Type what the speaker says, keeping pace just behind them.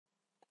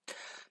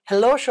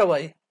Hello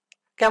সবাই,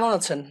 কেমন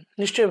আছেন?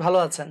 নিশ্চয়ই ভালো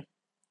আছেন।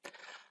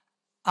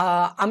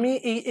 আমি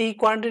এই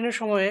কোয়ারেন্টাইনের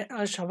সময়ে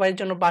সবাই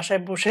যেন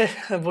বাসায় বসে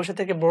বসে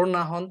থেকে বোর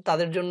না হন,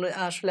 তাদের জন্য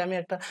আসলে আমি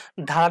একটা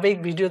ধারাবাহিক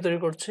ভিডিও তৈরি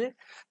করছি।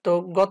 তো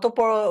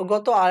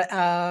গত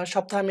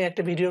সপ্তাহে আমি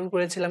একটা ভিডিও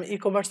করেছিলাম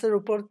ই-কমার্সের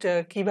উপর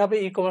কিভাবে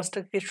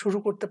ই-কমার্সটাকে শুরু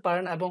করতে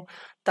পারেন এবং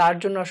তার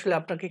জন্য আসলে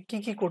আপনাকে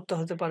কি করতে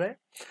হতে পারে।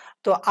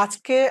 তো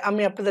আজকে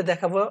আমি আপনাদের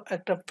দেখাবো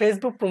একটা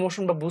ফেসবুক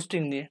প্রমোশন বা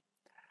বুস্টিং নিয়ে।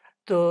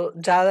 তো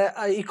যারা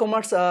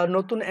ই-কমার্স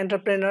নতুন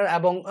এন্টারপ্রেনার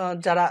এবং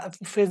যারা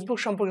ফেসবুক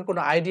সম্পর্কে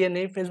কোনো আইডিয়া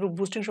নেই, ফেসবুক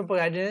বুস্টিং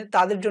সম্পর্কে আইডিয়া নেই,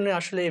 তাদের জন্য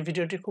আসলে এই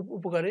ভিডিওটি খুব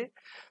উপকারী।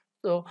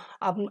 তো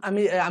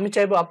আমি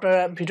চাইবো আপনারা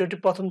ভিডিওটি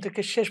প্রথম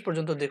থেকে শেষ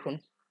পর্যন্ত দেখুন।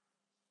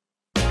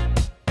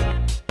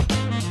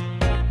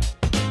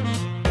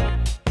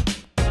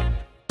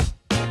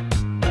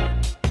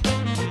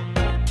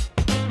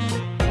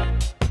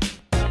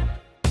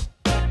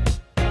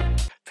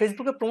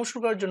 ফেসবুকে প্রমোশন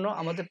করার জন্য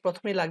আমাদের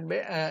প্রথমেই লাগবে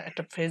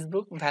একটা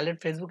ভ্যালিড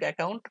ফেসবুক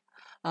অ্যাকাউন্ট।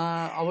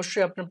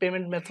 অবশ্যই আপনার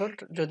পেমেন্ট মেথড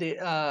যদি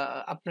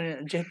আপনি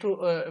যেহেতু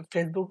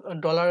ফেসবুক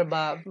ডলার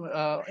বা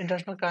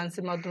ইন্টারন্যাশনাল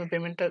কারেন্সির মাধ্যমে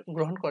পেমেন্টটা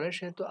গ্রহণ করে,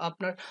 সেহেতু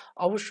আপনার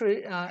অবশ্যই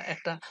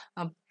একটা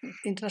আ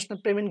ইন্টারন্যাশনাল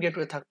পেমেন্ট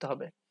গেটওয়ে থাকতে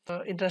হবে।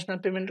 ইন্টারন্যাশনাল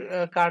পেমেন্ট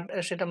কার্ড,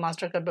 সেটা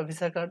মাস্টার কার্ড বা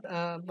ভিসা কার্ড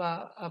বা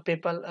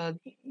পেপ্যাল,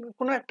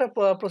 কোনো একটা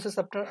প্রসেস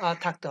আপনার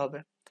থাকতে হবে।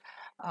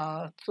 আ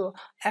তো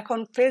এখন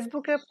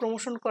ফেসবুকে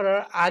প্রমোশন করার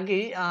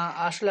আগেই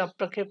আসলে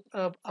আপনাকে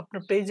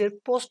আপনার পেজের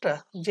পোস্টটা,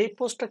 যেই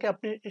পোস্টটাকে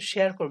আপনি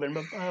শেয়ার করবেন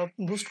বা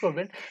বুস্ট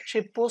করবেন,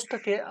 সেই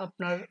পোস্টটাকে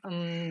আপনার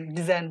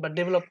ডিজাইন বা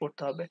ডেভেলপ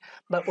করতে হবে।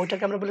 বা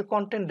ওইটাকে আমরা বলি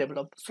কনটেন্ট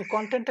ডেভেলপ। সো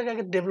কনটেন্টটাকে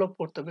আগে ডেভেলপ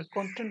করতে হবে।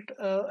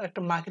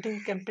 একটা মার্কেটিং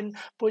ক্যাম্পেইন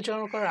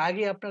পরিচালনা করার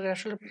আগে আপনাকে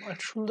আসলে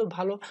একটা সুন্দর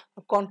ভালো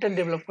কনটেন্ট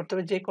ডেভেলপ করতে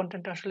হবে, যেই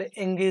কনটেন্টটা আসলে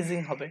এনগেজিং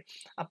হবে।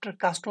 আপনার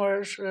কাস্টমার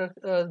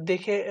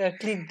দেখে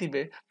ক্লিক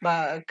দিবে বা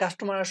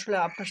কাস্টমার আসলে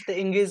আপনার সাথে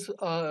এঙ্গেজ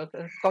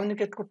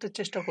কমিউনিকেট করতে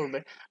চেষ্টা করবে।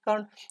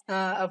 কারণ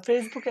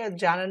ফেসবুকে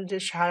জানেন যে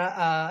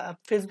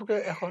ফেসবুকে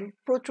এখন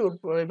প্রচুর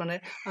পরিমাণে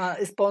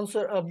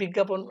স্পন্সর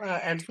বিজ্ঞাপন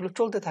অ্যাডস গুলো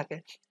চলতে থাকে।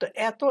 তো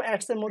এত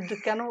অ্যাডস এর মধ্যে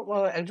কেন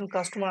একজন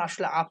কাস্টমার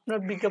আসলে আপনার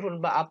বিজ্ঞাপন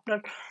বা আপনার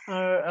আ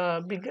আ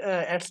বিগ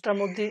অ্যাডসটার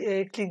মধ্যে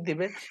ক্লিক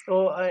দিবে? তো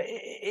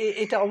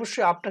এটা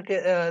অবশ্যই আপনাকে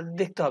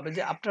দেখতে হবে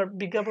যে আপনার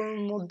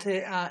বিজ্ঞাপনের মধ্যে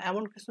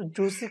এমন কিছু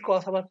জুসি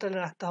কথাবার্তা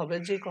রাখতে হবে,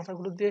 যে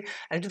কথাগুলো দিয়ে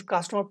একজন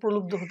কাস্টমার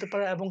প্রলুব্ধ হতে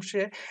পারে এবং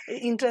সে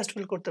ইন্টারেস্ট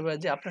ফিল করতে পারে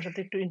যে আপনার সাথে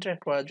একটু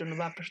ইন্টারেক্ট করার জন্য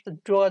বা আপনার সাথে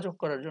যোগাযোগ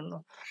করার জন্য।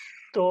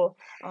 তো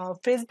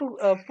ফেসবুক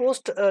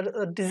পোস্ট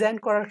ডিজাইন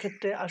করার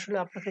ক্ষেত্রে আসলে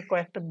আপনাকে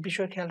কয়েকটা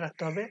বিষয় খেয়াল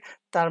রাখতে হবে।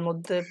 তার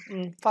মধ্যে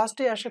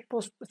ফার্স্টেই আসে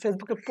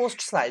ফেসবুকে পোস্ট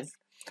সাইজ।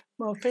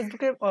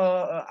 ফেসবুকে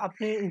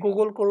আপনি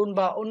গুগল করুন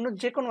বা অন্য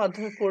যেকোনো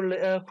মাধ্যমে করলে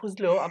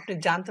খুঁজলেও আপনি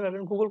জানতে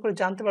পারবেন, গুগল করে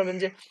জানতে পারবেন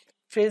যে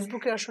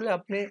ফেসবুকে আসলে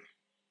আপনি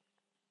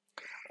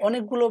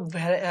অনেকগুলো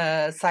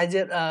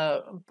সাইজের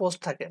পোস্ট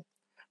থাকে।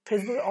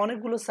 ফেসবুকে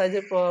অনেকগুলো সাইজে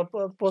প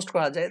প পোস্ট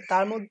করা যায়।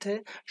 তার মধ্যে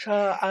স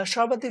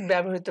সর্বাধিক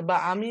ব্যবহৃত বা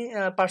আমি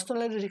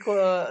পার্সোনালি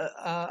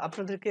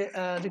আপনাদেরকে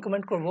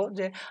রিকমেন্ড করব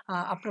যে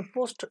আপনার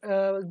পোস্ট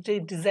যেই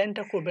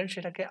ডিজাইনটা করবেন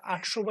সেটাকে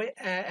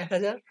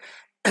 ৮০০/১০০০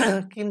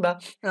 কিংবা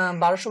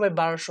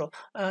 ১২০০/১২০০,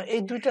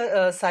 এই ২ টা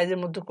সাইজের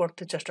মধ্যে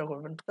করতে চেষ্টা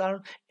করবেন। কারণ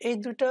এই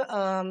 ২ টা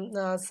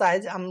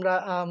সাইজ আমরা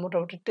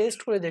মোটামুটি টেস্ট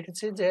করে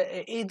দেখেছি যে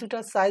এই ২ টা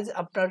সাইজ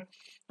আপনার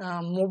আ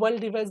মোবাইল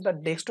ডিভাইস বা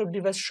ডেস্কটপ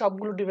ডিভাইস,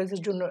 সবগুলো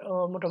ডিভাইসের জন্য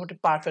মোটামুটি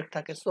পারফেক্ট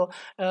থাকে। সো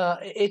আ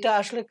এটা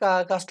আসলে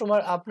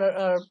কাস্টমার আপনার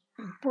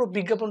পুরো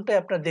বিজ্ঞাপনটাই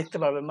আপনারা দেখতে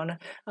পারবেন। মানে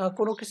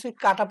কোনো কিছুই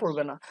কাটা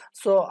পড়বে না।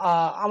 সো আ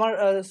আমার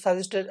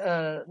সাজেস্টেড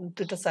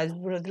 ২ টা সাইজ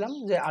বলে দিলাম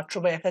যে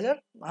 ৮০০/১০০০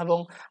 এবং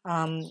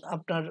আম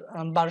আপনার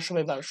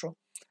 ১২০০/১২০০।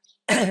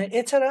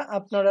 এছাড়া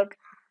আপনারা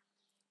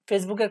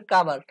ফেসবুকের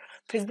কাভার,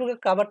 ফেসবুকের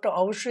কাভারটা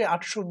অবশ্যই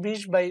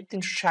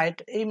 ৮২০/৩৬০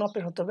 এই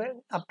মাপের হতে হবে।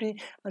 আপনি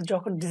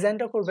যখন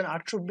ডিজাইনটা করবেন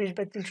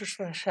 ৮২০/৩৬০,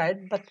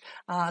 বাট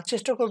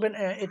চেষ্টা করবেন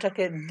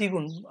এটাকে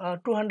দ্বিগুণ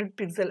 200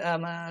 পিক্সেল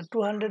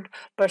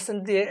 200%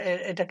 দিয়ে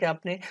এটাকে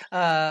আপনি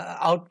আ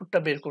আউটপুটটা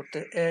বের করতে।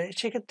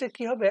 সেক্ষেত্রে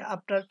কি হবে,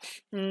 আপনার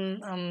উম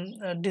আম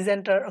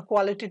ডিজাইনটার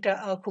কোয়ালিটিটা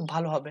খুব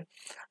ভালো হবে।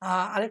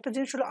 আরেকটা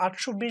জিনিস হলো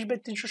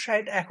 ৮২০/৩৬০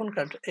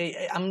 এখনকার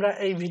আমরা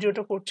এই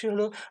ভিডিওটা করছি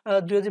হলো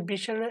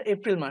 ২০২০ সালের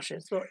এপ্রিল মাসে।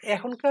 সো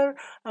এখনকার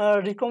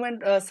রিকমেন্ড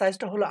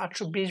সাইজটা হলো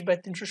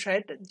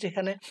 ৮২০/৩৬০,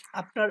 যেখানে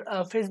আপনার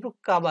ফেসবুক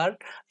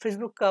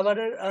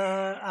কাভারের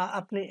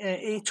আপনি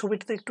এই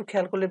ছবিটাতে একটু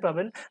খেয়াল করলে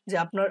পাবেন যে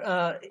আপনার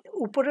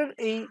উপরের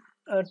এই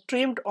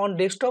ট্রিমড অন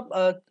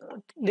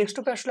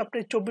ডেস্কটপে আসলে আপনি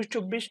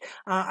 ২৪/২৪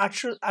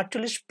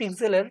 ৮৪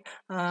 পিক্সেলের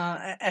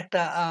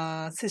একটা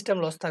সিস্টেম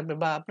লস থাকবে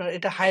বা আপনার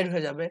এটা হাইড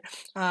হয়ে যাবে।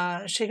 আ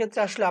সেক্ষেত্রে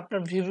আসলে আপনার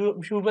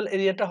ভিউয়েবল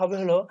এরিয়াটা হবে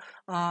হলো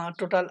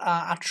টোটাল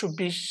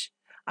 ৮২০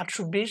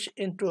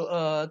 ইন্টু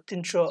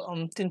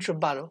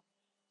 ৩১২।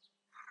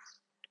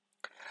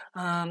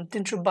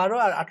 312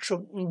 আর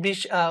 820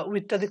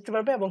 উইডথটা দেখতে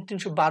পারবে এবং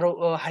 312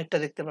 হাইটটা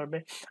দেখতে পারবে।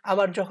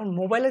 আবার যখন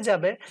মোবাইলে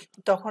যাবে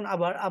তখন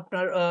আবার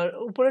আপনার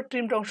উপরের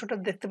ট্রিমড অংশটা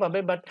দেখতে পাবে,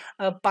 বাট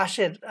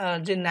পাশের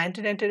যে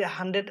 90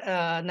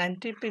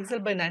 90 পিক্সেল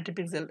বাই 90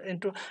 পিক্সেল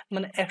ইন্টু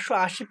মানে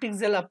 180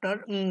 পিক্সেল আপনার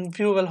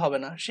ভিউয়েবল হবে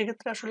না।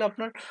 সেক্ষেত্রে আসলে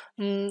আপনার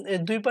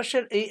দুই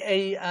পাশের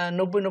এই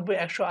 90 90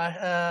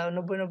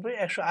 90 90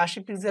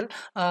 180 পিক্সেল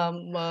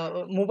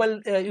মোবাইল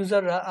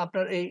ইউজাররা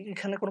আপনার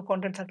এখানে কোনো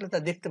কন্টেন্ট থাকলে তা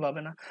দেখতে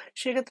পাবে না।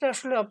 সেক্ষেত্রে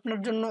আসলে আপনার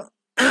জন্য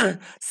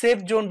সেফ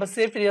জোন বা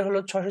সেফ এরিয়া হলো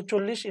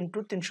 640 ইন্টু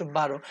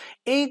 312।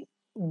 এই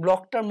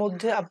ব্লকটার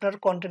মধ্যে আপনার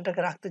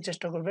কন্টেন্টটাকে রাখতে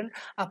চেষ্টা করবেন।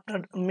 আপনার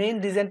মেইন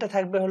ডিজাইনটা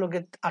থাকবে হলো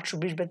গিয়ে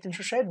 820 বাই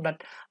 360, বাট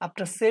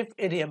আপনার সেফ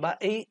এরিয়া বা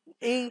এই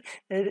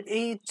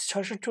এই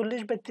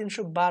 640 বাই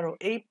 312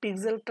 এই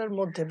পিক্সেলটার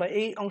মধ্যে বা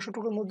এই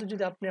অংশটুকুর মধ্যে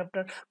যদি আপনি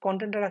আপনার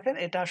কন্টেন্টটা রাখেন,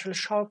 এটা আসলে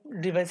সব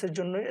ডিভাইসের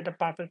জন্যই এটা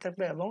পারফেক্ট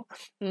থাকবে এবং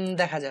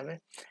দেখা যাবে।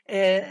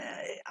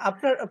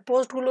 আপনার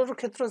পোস্টগুলোর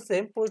ক্ষেত্রেও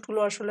সেম। পোস্টগুলো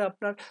আসলে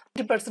আপনার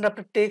 50%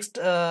 আপনার টেক্সট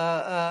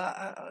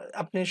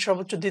আপনি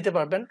সর্বোচ্চ দিতে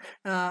পারবেন।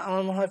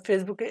 আমার মনে হয়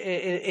ফেসবুকে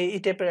এই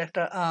টাইপের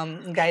একটা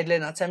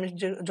গাইডলাইন আছে। আমি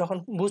যখন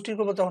বুস্টিং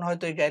করবো তখন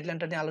হয়তো এই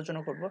গাইডলাইনটা নিয়ে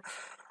আলোচনা করব।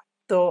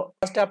 তো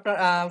ফার্স্টে আপনার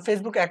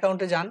ফেসবুক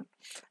অ্যাকাউন্টে যান।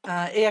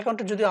 এই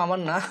অ্যাকাউন্টটা যদিও আমার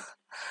না,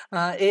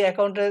 এই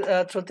অ্যাকাউন্টের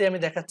থ্রুতে আমি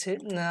দেখাচ্ছি।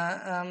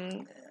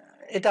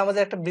 এটা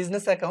আমাদের একটা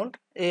বিজনেস অ্যাকাউন্ট,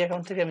 এই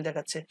অ্যাকাউন্ট থেকে আমি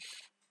দেখাচ্ছি।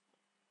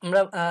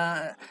 আমরা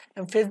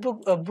ফেসবুক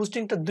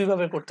বুস্টিংটা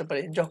দুইভাবে করতে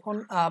পারি। যখন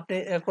আপনি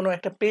কোনো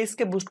একটা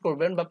পেজকে বুস্ট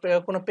করবেন বা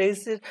কোনো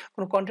পেজের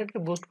কোনো কন্টেন্টকে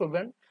বুস্ট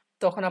করবেন,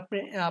 তখন আপনি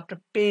আপনার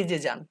পেজে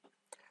যান।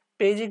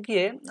 পেজে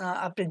গিয়ে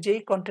আপনি যেই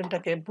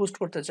কন্টেন্টটাকে বুস্ট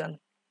করতে চান,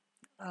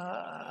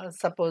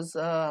 সাপোজ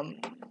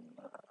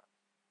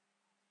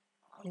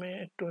আমি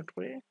একটু ওয়েট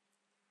করি,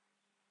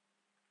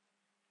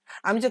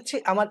 আমি চাচ্ছি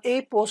আমার এই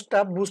পোস্টটা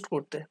বুস্ট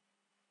করতে।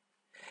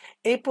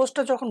 এই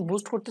পোস্টটা যখন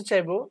বুস্ট করতে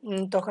চাইবো,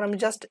 তখন আমি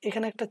জাস্ট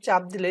এখানে একটা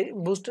চাপ দিলেই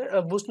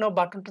বুস্ট নাও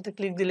বাটনটাতে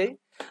ক্লিক দিলেই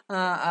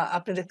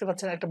আপনি দেখতে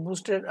পাচ্ছেন একটা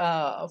বুস্টের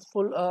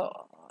ফুল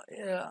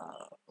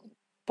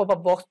পপ আপ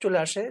বক্স চলে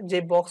আসে, যে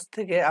বক্স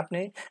থেকে আপনি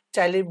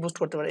চাইলেই বুস্ট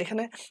করতে পারেন।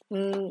 এখানে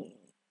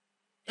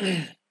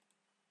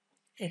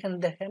এখানে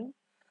দেখেন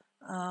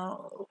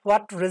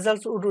what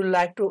results would you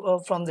like to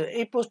from the,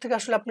 এই পোস্ট থেকে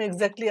আসলে আপনি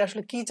এক্স্যাক্টলি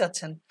আসলে কি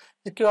চাচ্ছেন,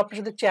 যে কেউ আপনার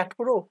সাথে চ্যাট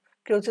করুক,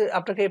 কেউ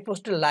আপনাকে এই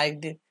পোস্টে লাইক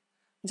দিক।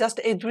 জাস্ট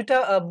এই দুইটা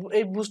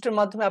এই বুস্টের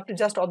মাধ্যমে আপনি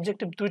জাস্ট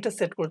অবজেক্টিভ দুইটা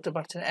সেট করতে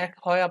পারছেন। এক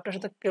হয় আপনার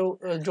সাথে কেউ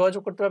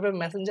যোগাযোগ করতে পারবে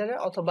মেসেঞ্জারে,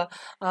 অথবা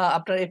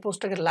আপনার এই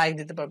পোস্টটাকে লাইক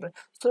দিতে পারবে।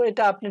 সো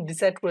এটা আপনি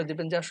ডিসাইড করে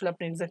দিবেন যে আসলে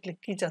আপনি এক্স্যাক্টলি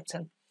কি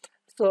চাচ্ছেন।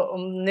 তো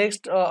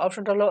নেক্সট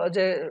অপশনটা হলো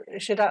যে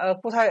সেটা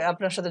কোথায়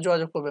আপনার সাথে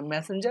যোগাযোগ করবে,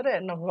 মেসেঞ্জারে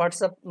না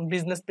হোয়াটসঅ্যাপ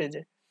বিজনেস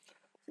পেজে।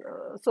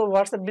 সো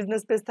হোয়াটসঅ্যাপ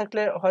বিজনেস পেজ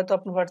থাকলে হয়তো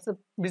আপনি হোয়াটসঅ্যাপ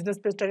বিজনেস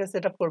পেজটাকে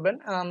সেট আপ করবেন।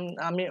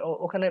 আমি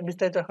ওখানে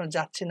বিস্তারিত এখন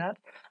যাচ্ছি না।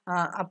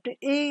 আপনি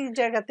এই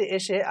জায়গাতে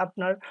এসে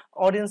আপনার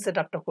অডিয়েন্স সেট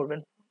আপটা করবেন।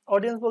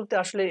 অডিয়েন্স বলতে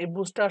আসলে এই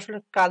বুস্টটা আসলে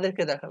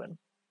কাদেরকে দেখাবেন।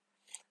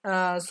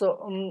 সো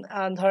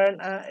ধরেন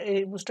এই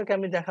বুস্টটাকে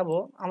আমি দেখাবো,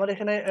 আমার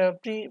এখানে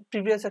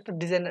প্রিভিয়াস একটা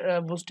ডিজাইন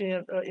বুস্টিং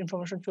এর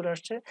ইনফরমেশন চলে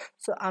আসছে।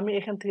 সো আমি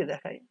এখান থেকে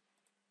দেখাই।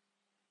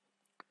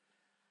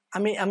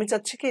 আমি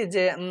চাচ্ছি কি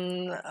যে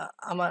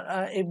আমার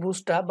এই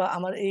বুস্টটা বা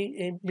আমার এই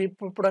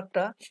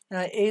প্রোডাক্টটা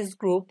এজ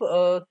গ্রুপ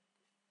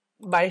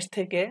 22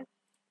 থেকে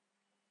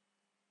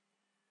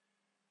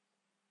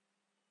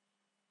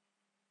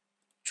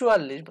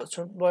 44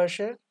 বছর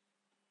বয়সের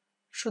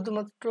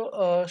শুধুমাত্র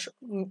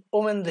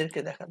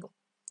ওমেনদেরকে দেখাবো।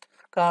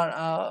 কারণ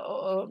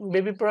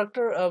বেবি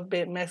প্রোডাক্টের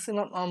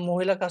ম্যাক্সিমাম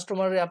মহিলা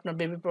কাস্টমারই আপনার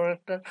বেবি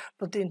প্রোডাক্টের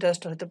প্রতি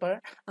ইন্টারেস্ট হতে পারে।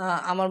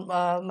 আমার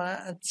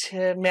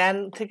ম্যান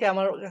থেকে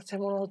আমার কাছে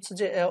মনে হচ্ছে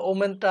যে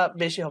ওমেনটা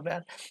বেশি হবে।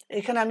 আর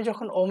এখানে আমি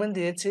যখন ওমেন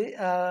দিয়েছি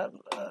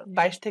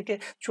 22 থেকে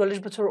 44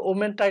 বছর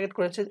ওমেন টার্গেট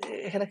করেছে।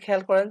 এখানে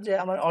খেয়াল করেন যে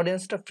আমার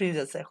অডিয়েন্সটা ফ্রিজ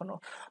আছে এখনো,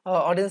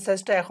 অডিয়েন্স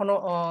সাইজটা এখনো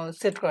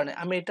সেট করা নেই।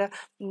 আমি এটা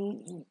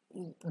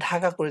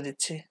ঢাকা করে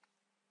দিচ্ছি,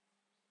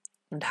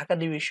 ঢাকা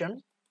ডিভিশন।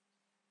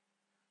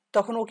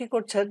 তখন ও কি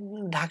করছে,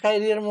 ঢাকা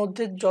এরিয়ার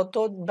মধ্যে যত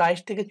 22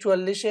 থেকে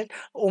 44-এর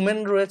ওমেন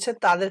রয়েছে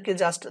তাদেরকে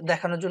জাস্ট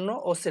দেখানোর জন্য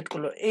ও সেট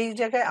করলো। এই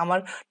জায়গায় আমার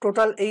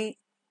টোটাল এই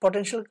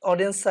পটেনশিয়াল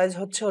অডিয়েন্স সাইজ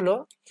হচ্ছে হলো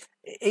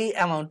এই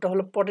অ্যামাউন্টটা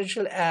হলো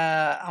পটেনশিয়াল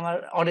আমার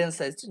অডিয়েন্স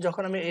সাইজ।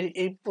 যখন আমি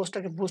এই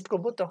পোস্টটাকে বুস্ট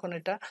করব তখন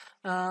এটা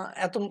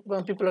এত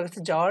পিপলের কাছে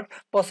যাওয়ার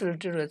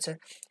পসিবিলিটি রয়েছে।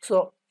 সো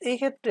এই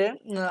ক্ষেত্রে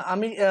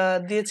আমি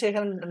দিয়েছি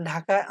এখানে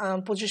ঢাকা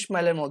 25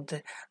 মাইলের মধ্যে।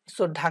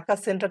 সো ঢাকা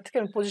সেন্টার থেকে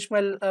আমি 25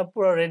 মাইল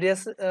পুরো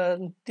রেডিয়াস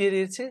দিয়ে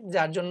দিয়েছি,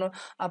 যার জন্য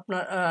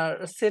আপনার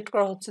সেট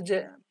করা হচ্ছে যে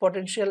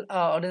পটেনশিয়াল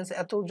অডিয়েন্স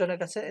এত জনের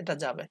কাছে এটা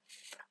যাবে।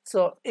 সো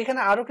এখানে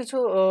আরো কিছু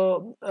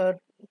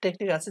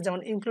টেকনিক আছে, যেমন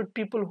ইনক্লুড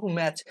পিপল হু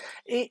ম্যাচ।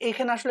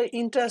 এখানে আসলে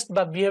ইন্টারেস্ট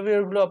বা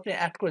বিহেভিয়ার গুলো আপনি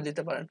অ্যাড করে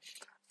দিতে পারেন।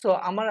 সো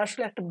আমার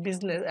আসলে একটা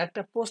বিজনেস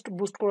একটা পোস্ট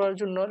বুস্ট করার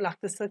জন্য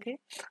লাগতেছে কি,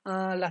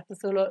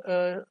 লাগতেছে হলো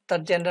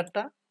তার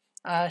জেন্ডারটা,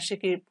 সে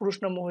কি পুরুষ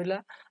না মহিলা,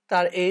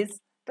 তার এজ,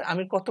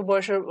 আমি কত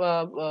বয়সের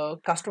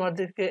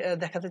কাস্টমারদেরকে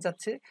দেখাতে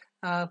চাচ্ছি,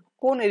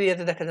 কোন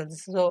এরিয়াতে দেখা যাচ্ছে,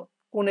 তো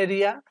কোন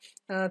এরিয়া,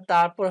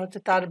 তারপর হচ্ছে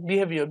তার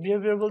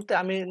বিহেভিয়ার বলতে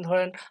আমি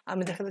ধরেন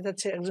আমি দেখাতে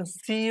চাচ্ছি একজন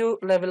সিইও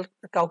লেভেল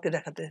কাউকে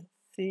দেখাতে,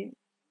 C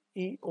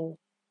CEO,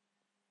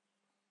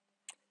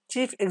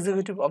 chief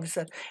executive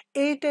officer.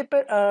 এই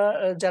টাইপের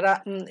যারা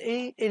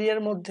এই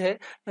এরিয়ার মধ্যে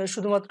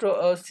শুধুমাত্র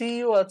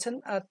সিইও আছেন,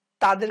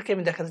 তাদেরকে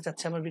আমি দেখাতে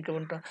চাচ্ছি আমার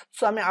বিজ্ঞাপনটা।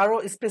 সো আমি আরো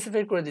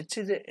স্পেসিফাই করে দিচ্ছি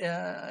যে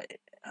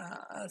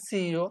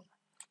সিইও,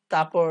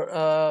 তারপর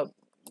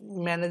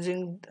ম্যানেজিং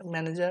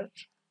ম্যানেজার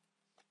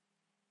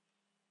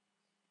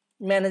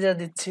ম্যানেজার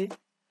দিচ্ছি।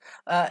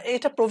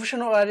 এটা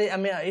প্রফেশনাল ওয়ারে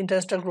আমি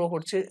ইন্টারেস্টটা গ্রো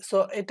করছি। সো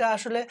এটা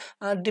আসলে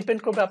ডিপেন্ড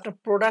করবে আপনার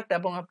প্রোডাক্ট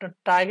এবং আপনার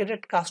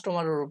টার্গেটেড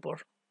কাস্টমারের উপর।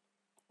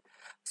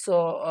 সো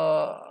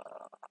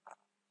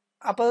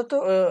আপাতত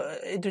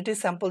এই দুইটি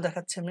স্যাম্পল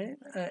দেখাচ্ছি আমি।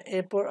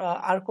 এরপর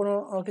আর কোনো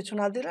কিছু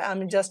না দিলে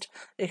আমি জাস্ট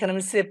এখানে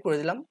আমি সেভ করে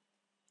দিলাম।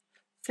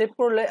 সেভ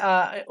করলে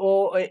ও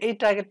এই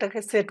টার্গেটটাকে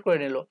সেট করে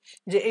নিল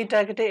যে এই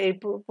টার্গেটে এই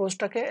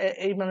পোস্টটাকে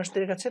এই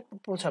মানুষদের কাছে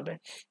পৌঁছাবে।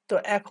 তো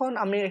এখন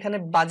আমি এখানে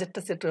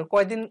বাজেটটা সেট করে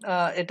কয়দিন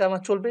এটা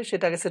আমার চলবে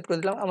সেটাকে সেট করে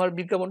দিলাম। আমার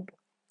বিজ্ঞাপন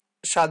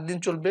 7 দিন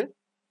চলবে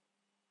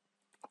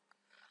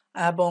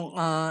এবং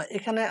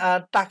এখানে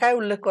টাকায়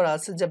উল্লেখ করা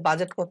আছে যে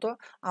বাজেট কত।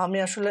 আমি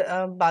আসলে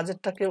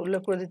বাজেটটাকে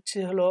উল্লেখ করে দিচ্ছি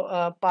হলো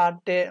পার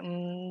ডে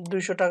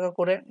 200 টাকা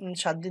করে,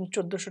 7 দিন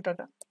 1400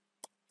 টাকা,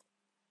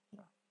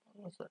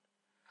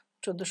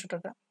 1400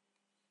 টাকা।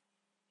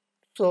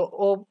 তো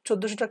ও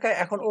 1400 টাকায়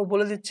এখন ও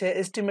বলে দিচ্ছে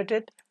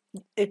এস্টিমেটেড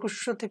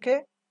 2100 থেকে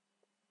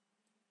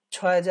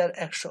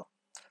 6100,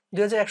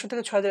 2100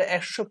 থেকে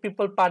 6100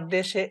 পিপল পার ডে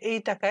সে এই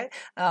টাকায়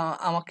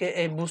আমাকে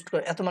এই বুস্ট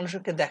করে এত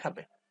মানুষকে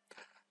দেখাবে।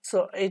 সো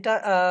এইটা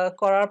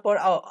করার পর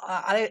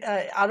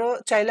আরো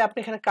চাইলে আপনি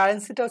এখানে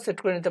কারেন্সিটাও সেট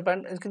করে নিতে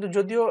পারেন, কিন্তু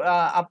যদিও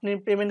আপনি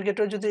পেমেন্ট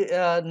গেটওয়ে যদি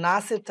না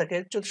সেট থাকে,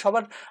 যদি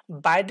সবার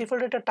বাই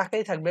ডিফল্ট এটা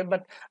টাকাই থাকবে,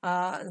 বাট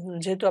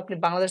যেহেতু আপনি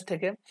বাংলাদেশ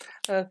থেকে,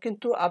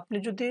 কিন্তু আপনি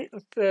যদি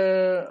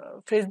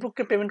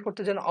ফেসবুককে পেমেন্ট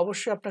করতে চান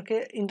অবশ্যই আপনাকে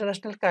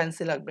ইন্টারন্যাশনাল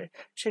কারেন্সি লাগবে।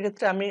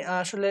 সেক্ষেত্রে আমি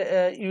আসলে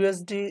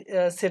ইউএসডি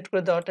সেট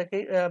করে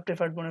দেওয়াটাকেই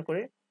প্রেফার্ড মনে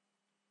করি।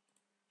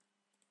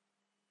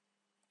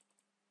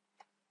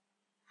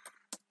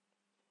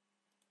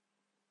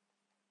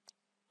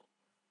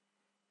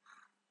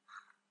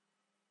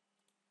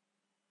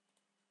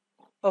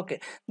 ওকে,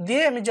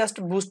 দিয়ে আমি জাস্ট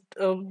বুস্ট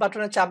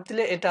বাটনে চাপ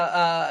দিলে এটা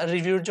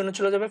রিভিউর জন্য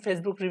চলে যাবে,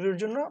 ফেসবুক রিভিউর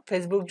জন্য।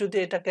 ফেসবুক যদি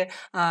এটাকে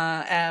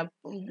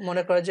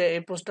মনে করে যে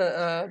এই পোস্টটা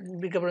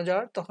বিজ্ঞাপনে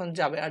যাওয়ার, তখন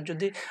যাবে। আর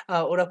যদি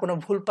ওরা কোনো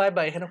ভুল পায়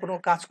বা এখানে কোনো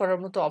কাজ করার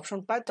মতো অপশন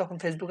পায়, তখন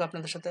ফেসবুক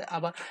আপনাদের সাথে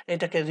আবার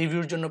এটাকে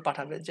রিভিউর জন্য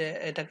পাঠাবে যে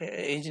এটাকে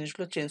এই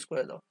জিনিসগুলো চেঞ্জ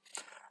করে দাও।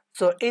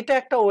 সো এটা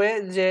একটা ওয়ে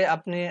যে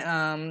আপনি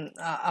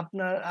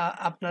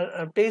আপনার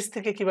পেজ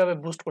থেকে কিভাবে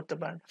বুস্ট করতে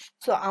পারেন।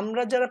 সো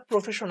আমরা যারা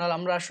প্রফেশনাল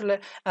আমরা আসলে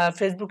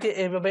ফেসবুকে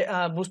এইভাবে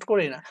বুস্ট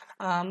করি না।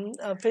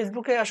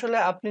 ফেসবুকে আসলে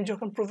আপনি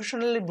যখন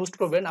প্রফেশনালি বুস্ট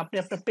করবেন, আপনি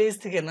আপনার পেজ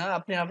থেকে না,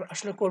 আপনি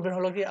আসলে করবেন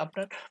হলো কি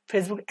আপনার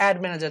ফেসবুক অ্যাড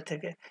ম্যানেজার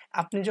থেকে।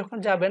 আপনি যখন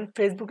যাবেন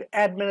Facebook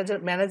ad manager,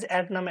 manage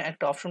add নামে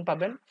একটা অপশন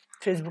পাবেন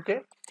ফেসবুকে।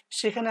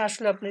 সেখানে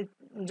আসলে আপনি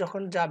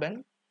যখন যাবেন,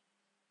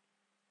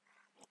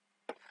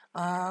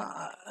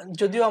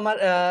 যদিও আমার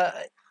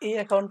এই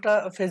অ্যাকাউন্টটা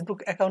ফেসবুক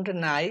অ্যাকাউন্টে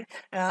নাই,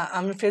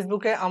 আমি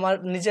ফেসবুকে আমার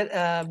নিজের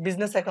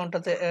বিজনেস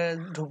অ্যাকাউন্টটাতে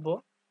ঢুকবো।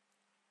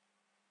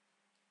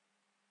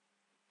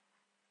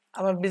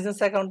 আমার বিজনেস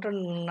অ্যাকাউন্টের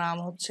নাম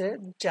হচ্ছে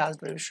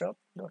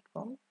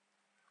jazzberryshop.com।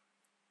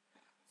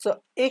 সো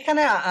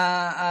এখানে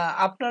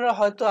আপনারা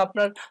হয়তো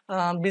আপনার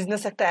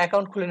বিজনেস একটা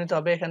অ্যাকাউন্ট খুলে নিতে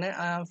হবে। এখানে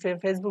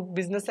ফেসবুক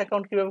বিজনেস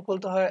অ্যাকাউন্ট কিভাবে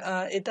খুলতে হয়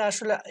এটা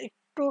আসলে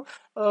একটু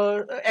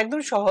একদম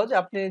সহজ।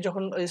 আপনি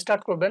যখন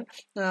স্টার্ট করবেন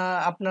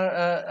আপনার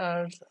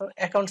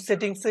অ্যাকাউন্ট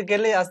সেটিংসে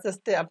গেলে আস্তে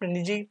আস্তে আপনি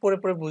নিজেই পড়ে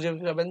পড়ে বুঝে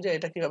যাবেন যে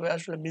এটা কিভাবে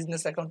আসলে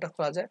বিজনেস অ্যাকাউন্টটা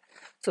খোলা যায়।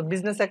 সো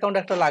বিজনেস অ্যাকাউন্ট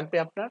একটা লাগবে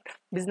আপনার,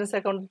 বিজনেস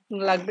অ্যাকাউন্ট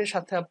লাগবে,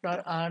 সাথে আপনার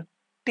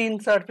টিন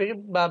সার্টিফিকেট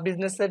বা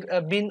বিজনেসের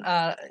বিন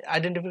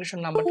আইডেন্টিফিকেশন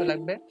নাম্বারটা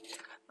লাগবে।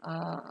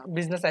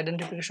 বিজনেস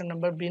আইডেন্টিফিকেশন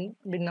নাম্বার,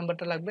 বিন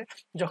নাম্বারটা লাগবে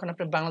যখন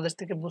আপনি বাংলাদেশ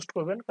থেকে বুস্ট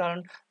করবেন, কারণ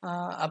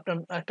আপনার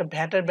একটা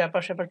ভ্যাটের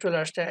ব্যাপার স্যাপার চলে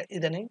আসছে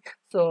ইদানিং।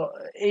 তো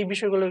এই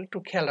বিষয়গুলো একটু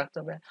খেয়াল রাখতে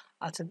হবে।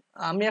 আচ্ছা,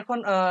 আমি এখন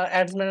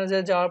অ্যাডস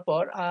ম্যানেজারে যাওয়ার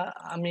পর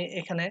আমি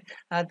এখানে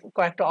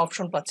কয়েকটা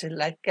অপশন পাচ্ছি,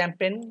 like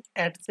campaign,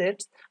 add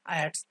sets,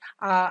 ads.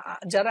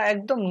 যারা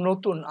একদম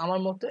নতুন আমার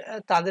মতে,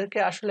 তাদেরকে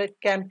আসলে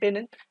ক্যাম্পেইন,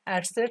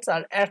 অ্যাড সেটস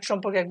আর অ্যাড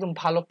সম্পর্কে একদম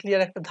ভালো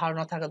ক্লিয়ার একটা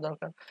ধারণা থাকা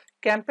দরকার।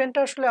 ক্যাম্পেইনটা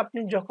আসলে আপনি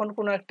যখন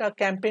কোনো একটা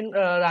ক্যাম্পেইন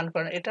রান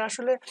করেন, এটা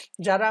আসলে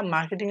যারা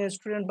মার্কেটিং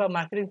স্টুডেন্ট বা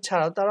মার্কেটিং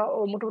ছাড়াও তারা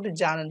মোটামুটি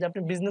জানেন যে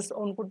আপনি বিজনেস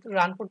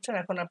রান করছেন।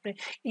 এখন আপনি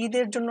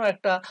ঈদের জন্য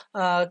একটা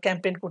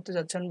ক্যাম্পেইন করতে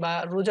যাচ্ছেন বা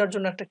রোজার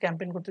জন্য একটা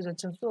ক্যাম্পেইন করতে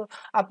যাচ্ছেন। তো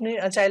আপনি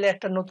চাইলে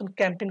একটা নতুন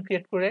ক্যাম্পেইন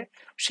ক্রিয়েট করে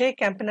সেই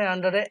ক্যাম্পেইনের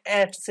আন্ডারে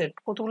অ্যাড সেট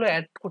কতগুলো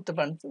অ্যাড করতে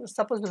পারেন।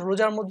 সাপোজ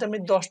রোজার মধ্যে আমি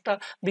 10টা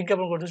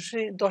বিজ্ঞাপন করছি,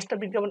 সেই 10টা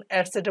বিজ্ঞাপন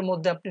অ্যাড সেটের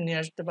মধ্যে আপনি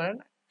নিয়ে আসতে পারেন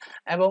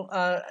এবং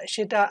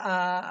সেটা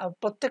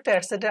প্রত্যেকটা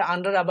অ্যাডসেটের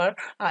আন্ডার আবার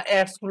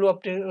অ্যাডস গুলো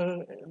আপনি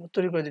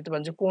তৈরি করে দিতে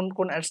পারেন যে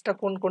কোন অ্যাডসটা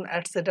কোন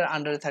অ্যাডসেটের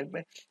আন্ডারে থাকবে।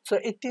 সো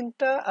এই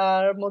তিনটা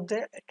মধ্যে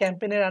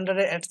ক্যাম্পেইনের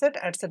আন্ডারে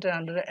অ্যাডসেটের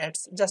আন্ডারে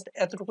অ্যাডস, জাস্ট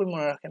এতটুকুই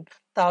মনে রাখেন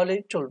তাহলেই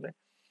চলবে।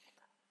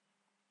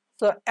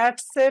 তো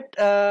অ্যাডসেট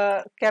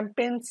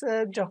ক্যাম্পেইনস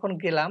যখন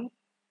গেলাম,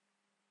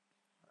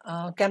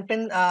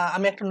 ক্যাম্পেইন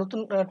আমি একটা নতুন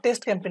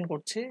টেস্ট ক্যাম্পেইন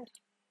করছি।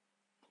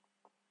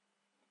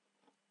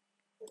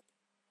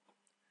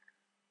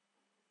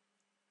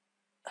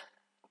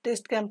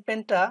 টেস্ট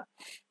ক্যাম্পেইনটা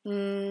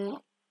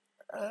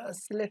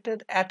সিলেক্টেড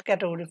অ্যাড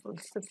ক্যাটাগরি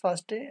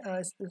ফার্স্টে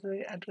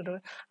স্পেসিফিক অ্যাড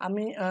ক্যাটাগরি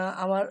আমি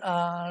আমার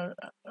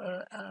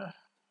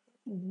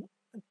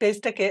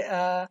পেজটাকে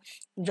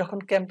যখন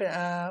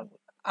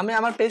আমি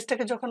আমার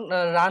পেজটাকে যখন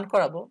রান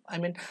করাবো, আই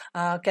মিন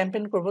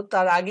ক্যাম্পেইন করব,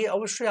 তার আগে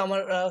অবশ্যই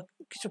আমার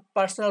কিছু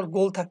পার্সোনাল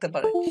গোল থাকতে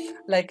পারে।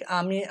 লাইক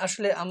আমি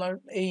আসলে আমার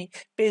এই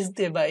পেজ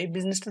দিয়ে বা এই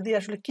বিজনেসটা দিয়ে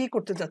আসলে কি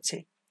করতে চাচ্ছি।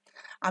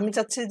 আমি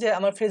চাচ্ছি যে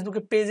আমার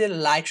ফেসবুকে পেজের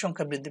লাইক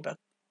সংখ্যা বৃদ্ধি পাক।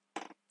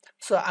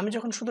 সো আমি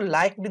যখন শুধু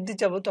লাইক বৃদ্ধি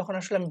যাব, তখন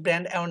আসলে আমি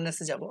ব্র্যান্ড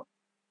অ্যাওয়ারনেসে যাব।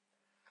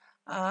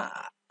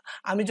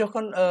 আমি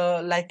যখন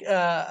লাইক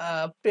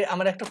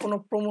আমার একটা কোনো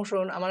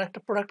প্রমোশন, আমার একটা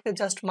প্রোডাক্টকে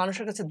জাস্ট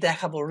মানুষের কাছে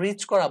দেখাবো,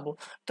 রিচ করাবো,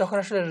 তখন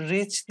আসলে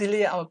রিচ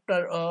দিলেই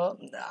আপনার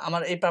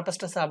আমার এই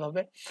পারপাসটা সার্ভ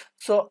হবে।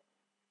 সো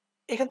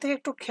এখান থেকে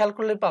একটু খেয়াল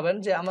করলে পাবেন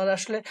যে আমার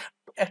আসলে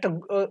একটা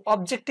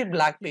অবজেক্টিভ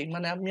লাগবেই।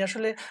 মানে আমি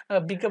আসলে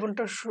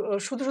বিজ্ঞাপনটা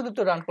শুধু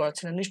তো রান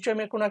করাচ্ছি না। নিশ্চয়ই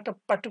আমি কোনো একটা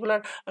পার্টিকুলার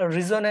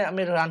রিজনে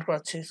আমি রান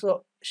করাচ্ছি। সো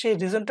সেই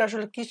রিজনটা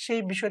আসলে কি,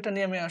 সেই বিষয়টা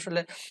নিয়ে আমি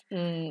আসলে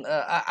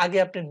আগে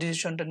আপনি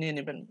ডিসিশনটা নিয়ে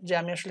নেবেন যে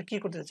আমি আসলে কি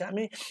করতে চাচ্ছি।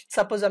 আমি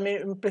সাপোজ আমি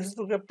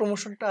ফেসবুকে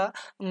প্রমোশনটা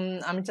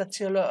আমি চাচ্ছি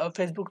হলো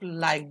ফেসবুক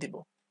লাইক দিব।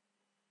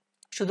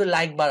 শুধু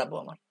লাইক বাড়াবো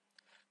আমার।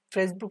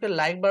 ফেসবুকে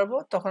লাইক বাড়াবো,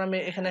 তখন আমি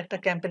এখানে একটা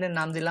ক্যাম্পেইনের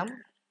নাম দিলাম।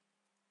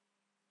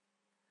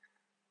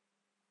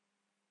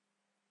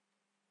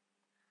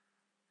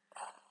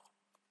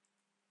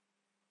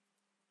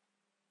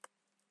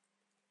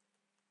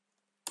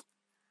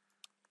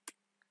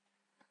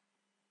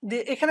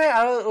 এখানে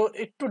আরো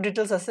একটু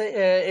ডিটেলস আছে,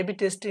 AB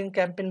testing,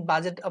 campaign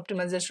budget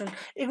optimisation.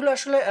 এগুলো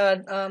আসলে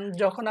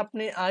যখন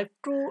আপনি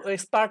একটু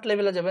এক্সপার্ট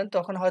লেভেলে যাবেন,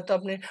 তখন হয়তো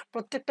আপনি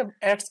প্রত্যেকটা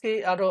অ্যাডসকেই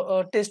আরো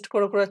টেস্ট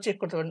করে চেক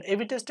করতে পারেন।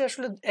 এবি টেস্টে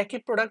আসলে একই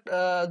প্রোডাক্ট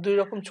দুই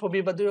রকম ছবি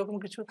বা দুই রকম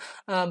কিছু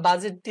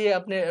বাজেট দিয়ে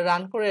আপনি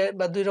রান করে,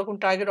 বা দুই রকম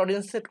টার্গেট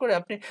অডিয়েন্স সেট করে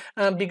আপনি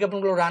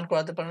বিজ্ঞাপনগুলো রান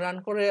করাতে পারেন। রান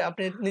করে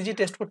আপনি নিজেই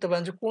টেস্ট করতে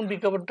পারেন যে কোন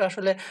বিজ্ঞাপনটা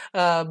আসলে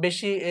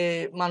বেশি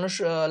মানুষ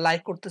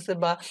লাইক করতেছে,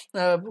 বা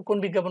কোন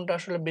বিজ্ঞাপনটা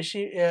আসলে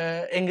বেশি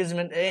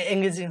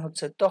এঙ্গেজিং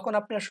হচ্ছে। তখন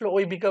আপনি আসলে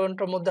ওই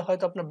বিজ্ঞাপনটার মধ্যে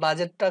হয়তো আপনার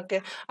বাজেটটাকে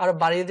আরো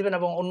বাড়িয়ে দিবেন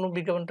এবং অন্য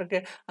বিজ্ঞাপনটাকে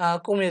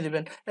কমিয়ে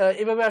দিবেন।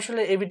 এভাবে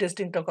আসলে এবি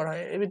টেস্টিংটা করা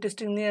হয়। এবি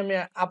টেস্টিং নিয়ে আমি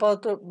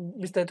আপাতত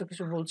বিস্তারিত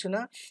কিছু বলছি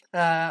না।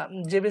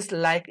 যে বেস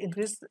লাইক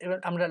ইনক্রিজ, এবার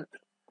আমরা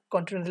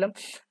কন্টিনিউ দিলাম।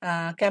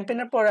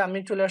 ক্যাম্পেইনের পরে আমি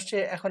চলে আসছি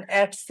এখন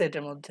অ্যাড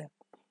সেটের মধ্যে।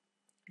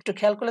 একটু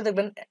খেয়াল করলে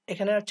দেখবেন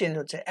এখানে চেঞ্জ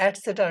হচ্ছে, অ্যাড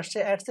সেট আসছে।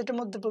 অ্যাড সেটের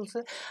মধ্যে বলছে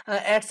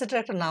অ্যাড সেটের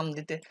একটা নাম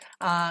দিতে।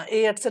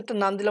 এই অ্যাড সেটটার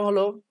নাম দিলাম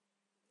হলো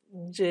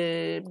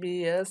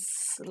জেবিএস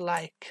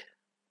লাইক।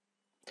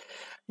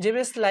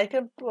 জেবিএস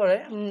লাইকের পরে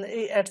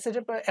এই অ্যাড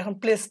সেটের পরে এখন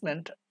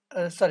প্লেসমেন্ট,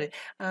 সরি,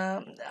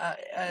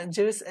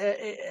 জেবিএস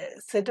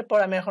সেটের পর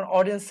আমি এখন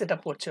অডিয়েন্স সেট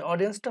আপ করছি।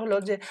 অডিয়েন্সটা হলো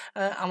যে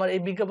আমার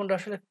এই বিজ্ঞাপনটা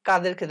আসলে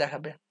কাদেরকে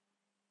দেখাবে।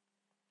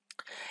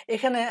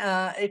 এখানে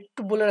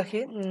একটু বলে রাখি,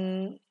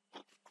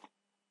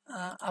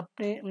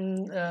 আপনি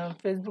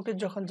ফেসবুকে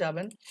যখন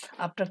যাবেন,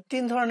 আপনার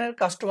 3 ধরনের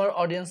কাস্টমার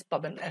অডিয়েন্স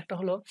পাবেন। একটা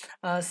হলো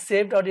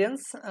সেভড অডিয়েন্স,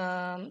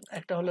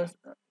 একটা হলো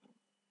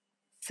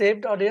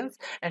সেভড অডিয়েন্স,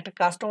 একটা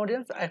কাস্টম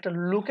অডিয়েন্স, একটা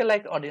লুকে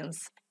লাইক অডিয়েন্স।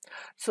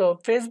 সো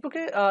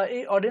ফেসবুকে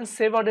এই অডিয়েন্স,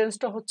 সেভ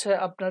অডিয়েন্সটা হচ্ছে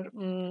আপনার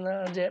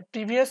যে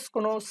প্রিভিয়াস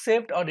কোনো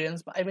সেভড অডিয়েন্স,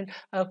 আই মিন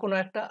কোনো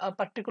একটা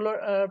পার্টিকুলার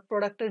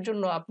প্রোডাক্টের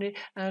জন্য আপনি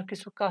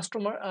কিছু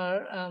কাস্টমার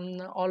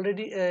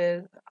অলরেডি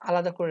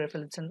আলাদা করে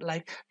ফেলেছেন।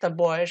 লাইক তার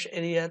বয়স,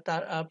 এরিয়া,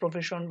 তার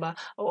প্রফেশন বা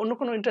অন্য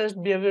কোনো ইন্টারেস্ট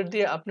বিহেভিয়ার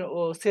দিয়ে আপনি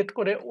সেট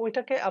করে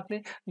ওইটাকে আপনি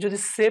যদি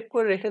সেভ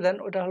করে রেখে দেন,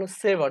 ওটা হলো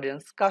সেভ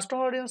অডিয়েন্স।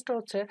 কাস্টমার অডিয়েন্সটা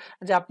হচ্ছে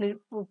যে আপনি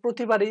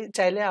প্রতিবারই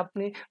চাইলে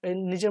আপনি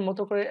নিজের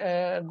মতো করে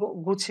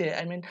গুছিয়ে,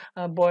 আই মিন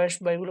বয়স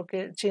বা এগুলোকে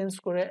চেঞ্জ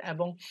করে,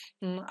 এবং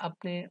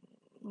আপনি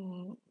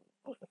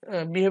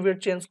বিহেভিয়ার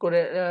চেঞ্জ করে,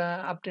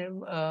 আপনি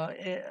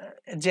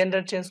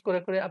জেন্ডার চেঞ্জ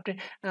করে আপনি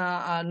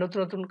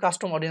নতুন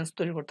কাস্টম অডিয়েন্স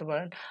তৈরি করতে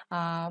পারেন,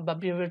 বা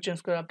বিহেভিয়ার চেঞ্জ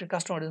করে আপনি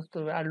কাস্টম অডিয়েন্স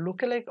তৈরি করবেন। আর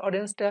লুকেলাইক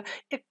অডিয়েন্সটা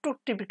একটু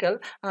টিপিক্যাল,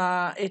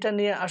 এটা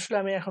নিয়ে আসলে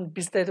আমি এখন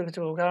বিস্তারিত কিছু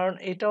বলবো, কারণ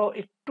এটাও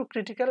একটু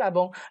ক্রিটিক্যাল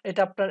এবং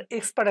এটা আপনার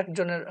এক্সপার্ট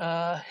একজনের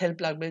হেল্প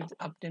লাগবে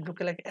আপনি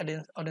লুকেলাইক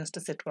অডিয়েন্সটা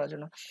সেট করার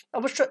জন্য।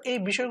 অবশ্য এই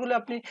বিষয়গুলো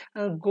আপনি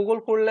গুগল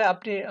করলে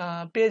আপনি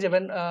পেয়ে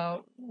যাবেন।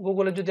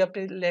 গুগলে যদি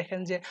আপনি লেখেন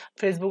যে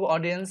ফেসবুক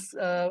অডিয়েন্স,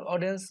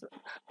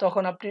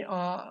 তখন আপনি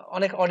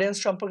অনেক অডিয়েন্স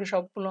সম্পর্কে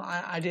সম্পূর্ণ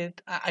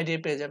আইডিয়া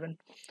পেয়ে যাবেন।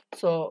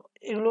 সো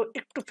এগুলো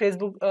একটু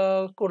ফেসবুক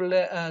করলে,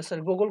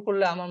 সরি, গুগল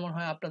করলে আমার মনে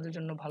হয় আপনাদের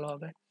জন্য ভালো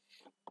হবে।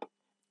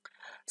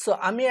 সো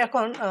আমি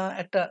এখন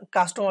একটা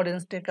কাস্টম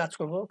অডিয়েন্স নিয়ে কাজ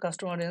করব।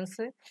 কাস্টম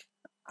অডিয়েন্সে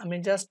আমি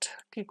জাস্ট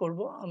কি করব,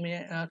 আমি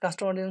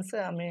কাস্টম অডিয়েন্সে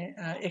আমি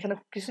এখানে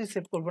কিছুই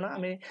সেভ করব না।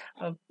 আমি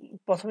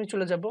প্রথমেই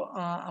চলে যাব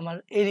আমার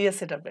এরিয়া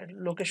সেটআপে,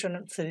 লোকেশন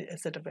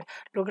সেটআপে।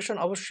 লোকেশন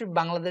অবশ্যই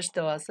বাংলাদেশ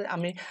দেওয়া আছে।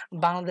 আমি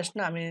বাংলাদেশ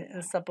না, আমি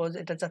সাপোজ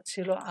এটা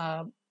চাচ্ছিল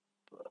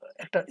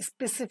একটা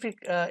স্পেসিফিক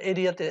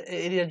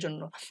এরিয়ার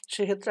জন্য।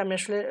 সেক্ষেত্রে আমি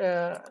আসলে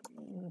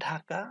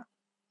ঢাকা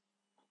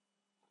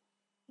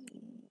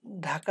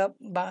ঢাকা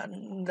বা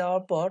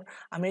দেওয়ার পর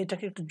আমি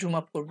এটাকে একটু জুম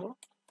আপ করব।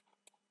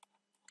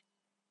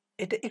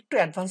 এটা একটু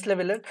অ্যাডভান্স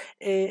লেভেলের।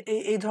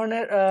 এই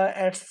ধরনের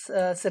অ্যাডস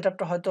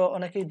সেটআপটা হয়তো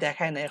অনেকেই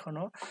দেখায় না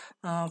এখনো।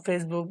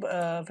 ফেসবুক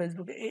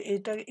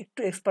এটা একটু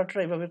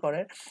এক্সপার্টরা এভাবে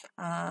করে।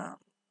 আ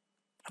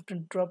আপনি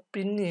ড্রপ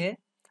পিন নিয়ে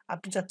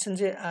আপনি চাচ্ছেন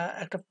যে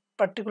একটা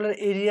পার্টিকুলার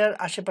এরিয়ার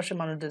আশেপাশে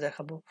মানুষদের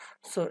দেখাবো।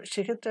 সো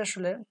সেক্ষেত্রে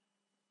আসলে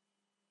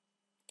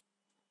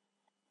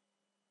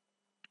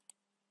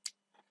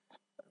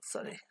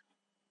সরি,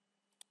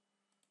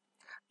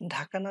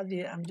 ঢাকা না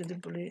দিয়ে আমি যদি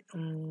বলি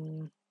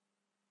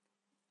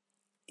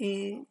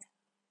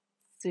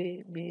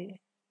ইসিবি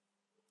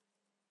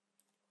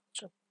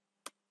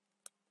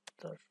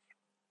চত্বর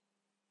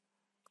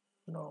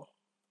নো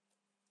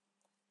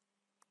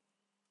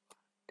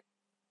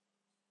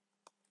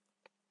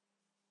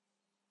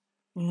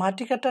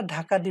মাটি কাটা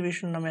ঢাকা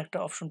ডিভিশন নামে একটা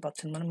অপশন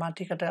পাচ্ছেন, মানে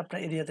মাটি কাটা আপনার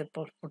এরিয়াতে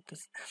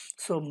পড়তেছে।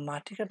 সো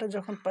মাটি কাটা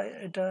যখন পাই,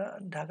 এটা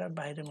ঢাকার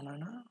বাইরে মনে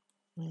হয় না।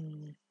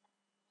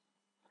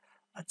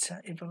 আচ্ছা,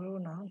 এভাবেও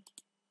না।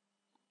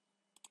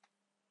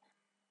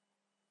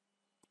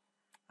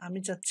 আমি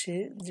চাচ্ছি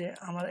যে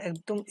আমার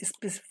একদম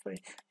স্পেসিফাই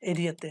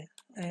এরিয়াতে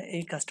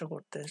এই কাজটা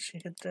করতে।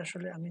 সেক্ষেত্রে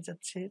আসলে আমি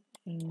চাচ্ছি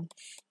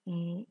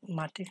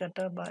মাটি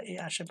কাটা বা এই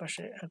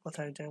আশেপাশে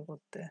কোথাও এক জায়গায়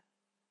করতে।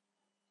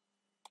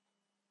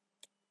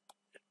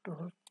 একটু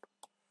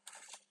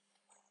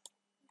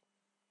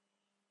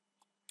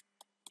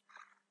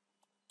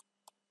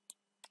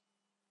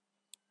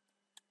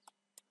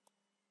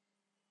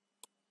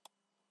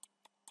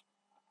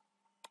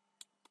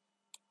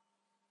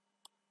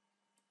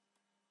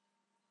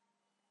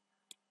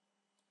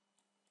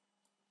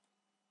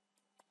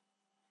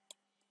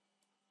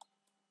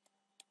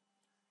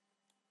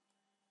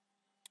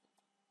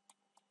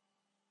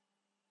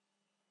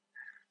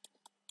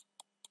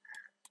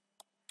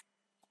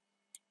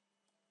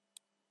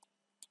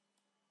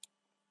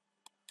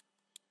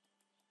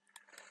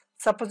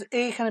সাপোজ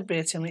এইখানে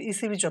পেয়েছি আমি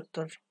ইসিবি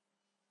চত্বর।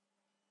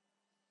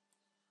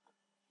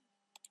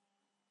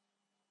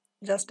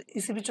 জাস্ট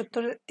ইসিবি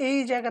চত্বরের এই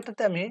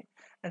জায়গাটাতে আমি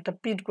একটা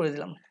পিন করে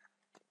দিলাম।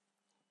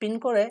 পিন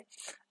করে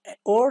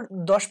ওর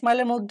 10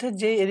 মাইলের মধ্যে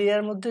যে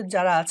এরিয়ার মধ্যে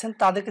যারা আছেন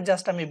তাদেরকে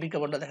জাস্ট আমি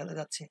বিজ্ঞাপনটা দেখাতে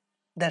যাচ্ছি।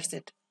 That's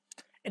it.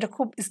 এটা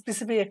খুব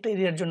স্পেসিফিক একটা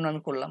এরিয়ার জন্য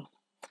আমি করলাম।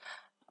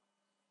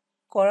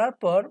 করার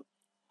পর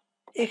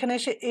এখানে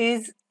এসে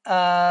এইজ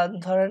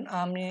ধরেন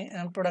আমি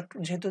প্রোডাক্ট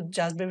যেহেতু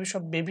জাস্ট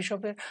বেবি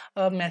শপের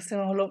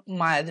ম্যাক্সিমাম হলো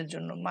মায়েদের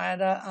জন্য।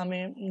 মায়েরা আমি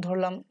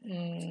ধরলাম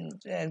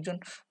যে একজন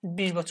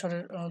 20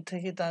 বছরের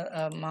থেকে তার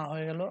মা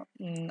হয়ে গেল,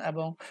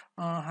 এবং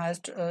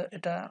হায়েস্ট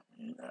এটা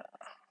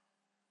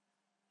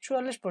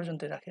 44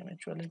 পর্যন্তই রাখি আমি,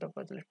 44 বা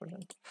 45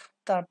 পর্যন্ত।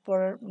 তারপর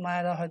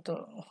মায়েরা হয়তো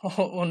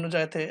অন্য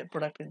জায়গা থেকে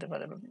প্রোডাক্ট কিনতে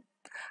পারে।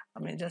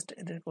 আমি জাস্ট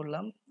এদের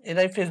করলাম,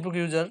 এরাই ফেসবুক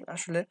ইউজার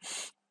আসলে।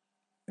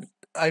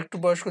 আরেকটু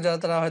বয়স্ক যারা,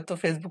 তারা হয়তো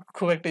ফেসবুক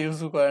খুব একটা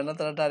ইউজও করে না,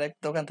 তারা ডাইরেক্ট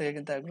দোকান থেকে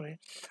কিনতে আগ্রহী।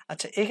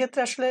 আচ্ছা, এক্ষেত্রে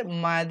আসলে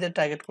মায়েদের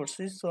টার্গেট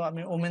করছি, সো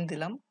আমি ওমেন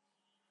দিলাম।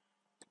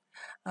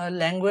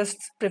 ল্যাঙ্গুয়েজ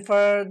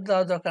প্রেফার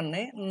দেওয়ার দরকার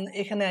নেই।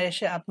 এখানে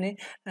এসে আপনি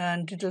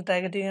ডিটেল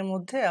টার্গেটিং এর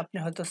মধ্যে আপনি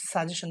হয়তো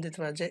সাজেশন দিতে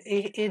পারেন যে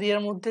এই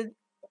এরিয়ার মধ্যে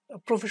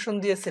প্রফেশন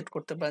দিয়ে সেট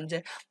করতে পারেন যে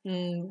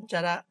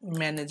যারা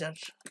ম্যানেজার,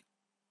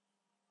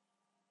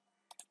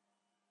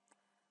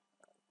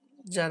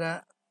 যারা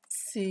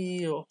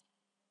সিইও,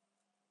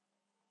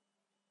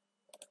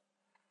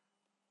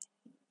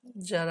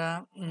 যারা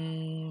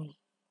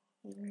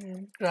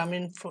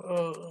গ্রামীণ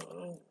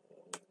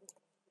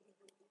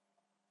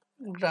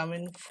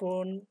গ্রামীণ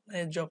ফোন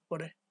জব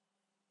করে,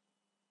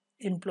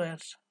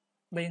 এমপ্লয়ার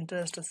বা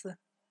ইন্টারেস্ট আছে।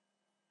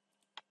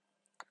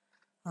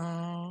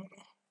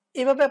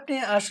 এভাবে আপনি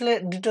আসলে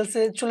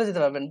ডিটেলসে চলে যেতে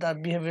পারবেন, তার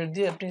বিহেভিয়ার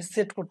দিয়ে আপনি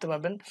সেট করতে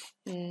পারবেন।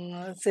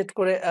 সেট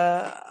করে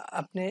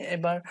আপনি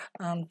এবার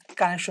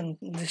কানেকশন,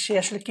 সে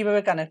আসলে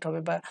কিভাবে কানেক্ট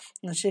হবে বা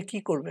সে কি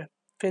করবে।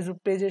 ফেসবুক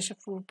পেজে এসে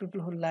people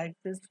who like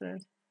this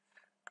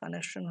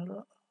connection হলো।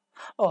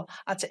 ও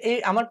আচ্ছা, এই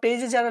আমার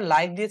পেজে যারা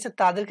লাইক দিয়েছে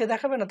তাদেরকে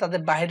দেখাবে না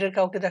তাদের বাইরের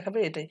কাউকে দেখাবে,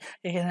 এটাই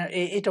এখানে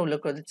এটা উল্লেখ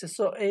করে দিচ্ছে।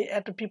 সো এই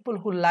একটা people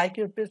who like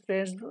your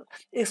page,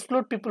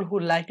 explore people who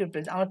like your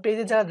page, আমার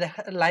পেজে যারা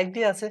লাইক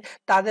দিয়ে আছে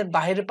তাদের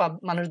বাইরে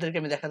মানুষদেরকে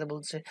আমি দেখাতে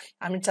বলছি।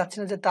 আমি চাচ্ছি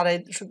না যে তারাই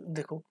শুধু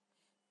দেখুক।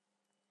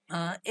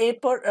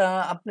 এরপর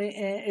আপনি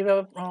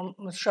এভাবে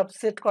সব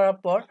সেট করার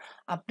পর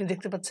আপনি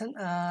দেখতে পাচ্ছেন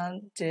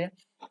যে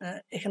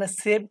এখানে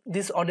সেভ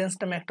দিস অডিয়েন্স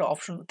নামে একটা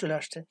অপশন চলে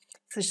আসছে।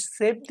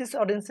 সেভ দিস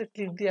অডিয়েন্সে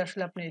ক্লিক দিয়ে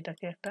আসলে আপনি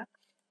এটাকে একটা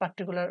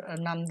পার্টিকুলার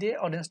নাম দিয়ে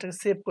অডিয়েন্সটাকে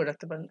সেভ করে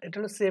রাখতে পারেন। এটা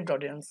হলো saved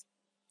audience,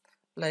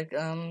 like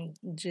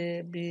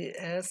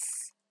JBS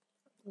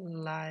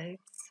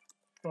likes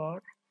for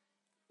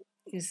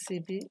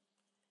ECB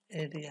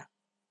area.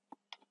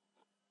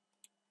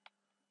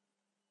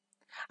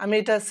 আমি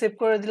এটা সেভ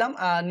করে দিলাম।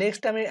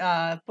 নেক্সট আমি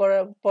পরে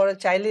পরে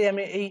চাইলেই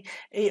আমি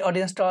এই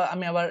অডিয়েন্সটা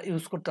আমি আবার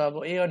ইউজ করতে পারবো।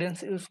 এই অডিয়েন্স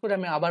ইউজ করে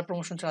আমি আবার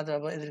প্রমোশন চালাতে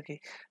পারবো এদেরকে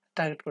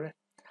টার্গেট করে।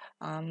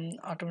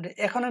 অটোমেটিক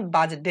এখন আমি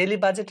ডেইলি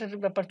বাজেটের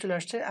ব্যাপার চলে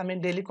আসছে। আমি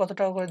ডেইলি কত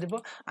টাকা করে দিব?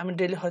 আমি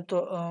ডেইলি হয়তো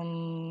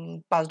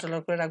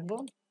 $5 করে রাখবো।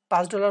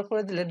 $5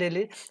 করে দিলে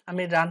ডেইলি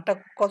আমি রানটা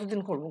কতদিন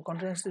করবো?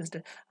 Continuous day.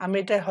 আমি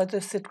এটা হয়তো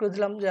সেট করে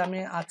দিলাম যে আমি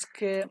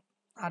আজকে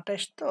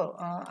 28 তো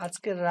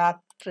আজকে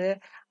রাত্রে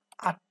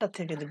 8টা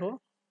থেকে দিব।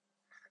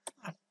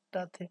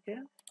 8টা থেকে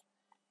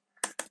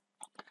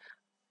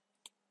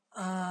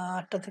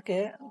 8টা থেকে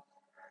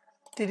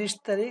 30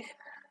 তারিখ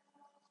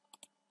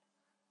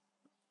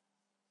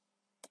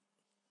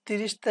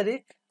 30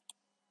 তারিখ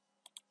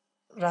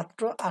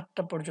রাত্র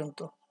 8টা পর্যন্ত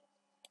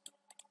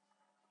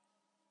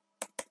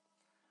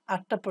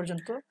 8টা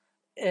পর্যন্ত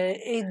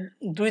এই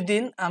 2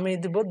 দিন আমি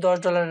দিব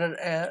 $10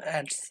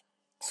 অ্যাডস।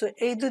 সো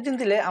এই 2 দিন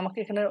দিলে আমাকে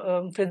এখানে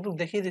ফেসবুক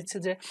দেখিয়ে দিচ্ছে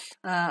যে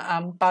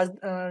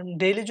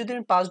ডেইলি যদি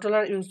আমি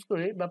 $5 ইউজ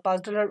করি বা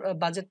 $5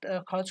 বাজেট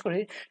খরচ করি,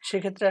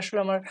 সেক্ষেত্রে আসলে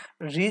আমার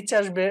রিচ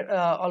আসবে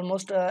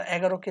অলমোস্ট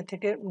 11K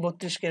থেকে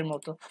 32K এর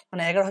মতো।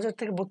 মানে 11,000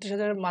 থেকে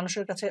 32,000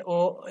 মানুষের কাছে ও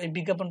এই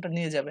বিজ্ঞাপনটা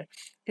নিয়ে যাবে।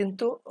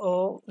 কিন্তু ও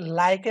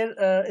লাইকের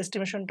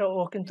এস্টিমেশনটা ও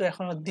কিন্তু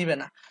এখনো দিবে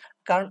না।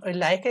 কারণ ওই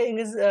লাইকের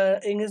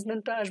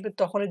এঙ্গেজমেন্টটা আসবে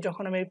তখনই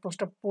যখন আমি এই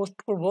পোস্টটা পোস্ট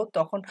করব,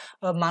 তখন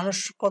মানুষ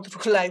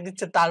কতটুকু লাইক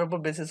দিচ্ছে তার উপর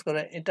বেসিস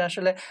করে। এটা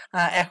আসলে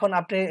এখন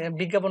আপনি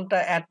বিজ্ঞাপনটা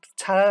অ্যাড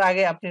ছাড়ার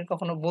আগে আপনি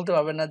কখনো বলতে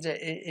পারবেন না যে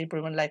এই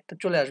পরিমাণ লাইকটা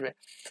চলে আসবে।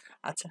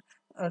 আচ্ছা,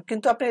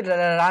 কিন্তু আপনি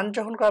রান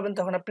যখন করাবেন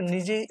তখন আপনি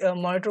নিজেই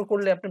মনিটর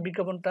করলে আপনি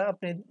বিজ্ঞাপনটা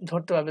আপনি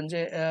ধরতে পারবেন যে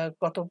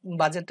কত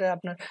বাজেটে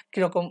আপনার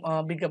কিরকম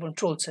বিজ্ঞাপন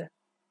চলছে।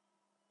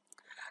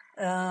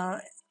 আহ,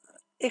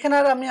 এখানে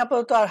আর আমি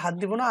আপাতত আর হাত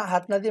দিব না,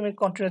 হাত না দিয়ে আমি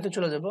কন্টিনিউতে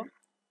চলে যাব।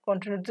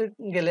 কন্টিনিউতে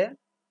গেলে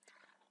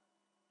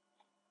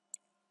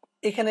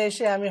এখানে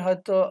এসে আমি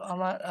হয়তো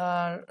আমার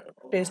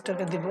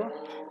পেজটাকে দিব।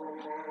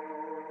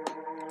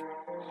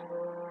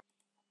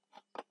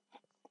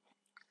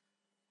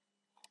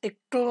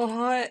 একটু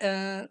হয়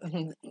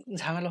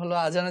ঝামেলা হলো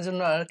আজানের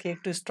জন্য আর কি,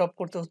 একটু স্টপ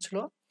করতে হচ্ছিল।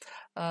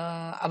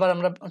 আবার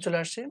আমরা চলে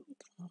আসছি।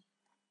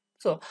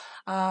 সো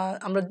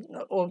আমরা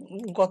ও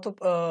গত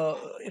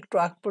একটু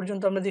আগ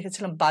পর্যন্ত আমরা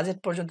দেখেছিলাম, বাজেট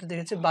পর্যন্ত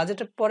দেখেছি।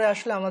 বাজেটের পরে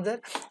আসলে আমাদের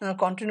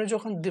কন্টিনিউ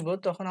যখন দিব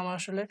তখন আমার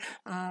আসলে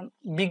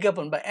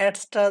বিজ্ঞাপন বা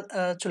অ্যাডসটা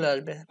চলে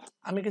আসবে।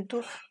 আমি কিন্তু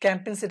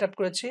ক্যাম্পেইন সেট আপ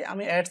করেছি।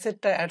 আমি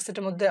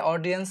অ্যাডসেটের মধ্যে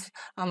অডিয়েন্স,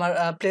 আমার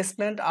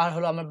প্লেসমেন্ট আর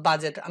হলো আমার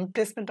বাজেট। আমি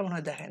প্লেসমেন্টটা মনে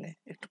হয় দেখাইনি,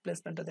 একটু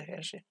প্লেসমেন্টটা দেখে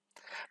আসি।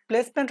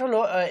 প্লেসমেন্ট হলো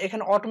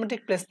এখানে অটোমেটিক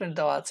প্লেসমেন্ট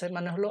দেওয়া আছে,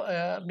 মানে হলো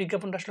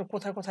বিজ্ঞাপনটা আসলে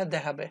কোথায় কোথায়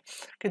দেখাবে।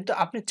 কিন্তু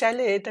আপনি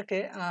চাইলে এটাকে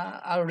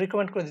আরো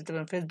রিকমেন্ড করে দিতে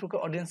পারেন ফেসবুকে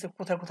অডিয়েন্সে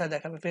কোথায় কোথায়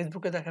দেখাবে।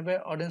 ফেসবুকে দেখাবে,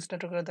 অডিয়েন্স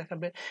নেটওয়ার্কে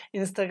দেখাবে,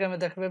 ইনস্টাগ্রামে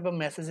দেখাবে বা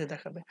মেসেজে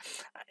দেখাবে।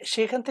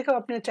 সেখান থেকেও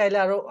আপনি চাইলে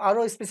আরো আরো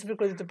স্পেসিফিক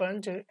করে দিতে পারেন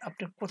যে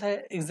আপনি কোথায়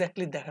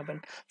এক্স্যাক্টলি দেখাবেন।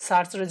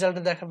 সার্চ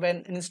রেজাল্টে দেখাবেন,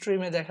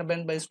 ইনস্ট্রিমে দেখাবেন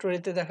বা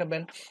স্টোরিতে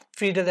দেখাবেন,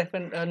 ফিডে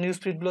দেখবেন, নিউজ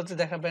ফিডগুলোতে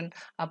দেখাবেন,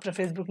 আপনার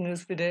ফেসবুক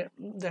নিউজ ফিডে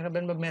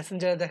দেখাবেন বা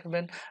মেসেঞ্জারে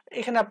দেখাবেন।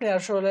 এখানে আপনি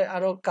আসলে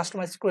আরো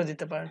কাস্টমাইজ করে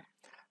দিতে পারেন।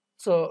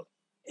 সো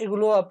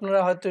এগুলো আপনারা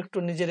হয়তো একটু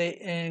নিজেরাই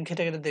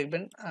ঘেটে ঘেটে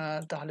দেখবেন,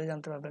 তাহলে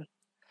জানতে পারবেন।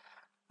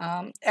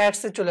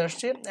 অ্যাডসে চলে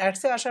আসছি।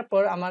 অ্যাডসে আসার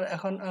পর আমার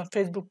এখন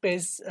ফেসবুক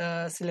পেজ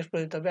সিলেক্ট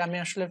করে দিতে হবে। আমি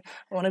আসলে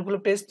অনেকগুলো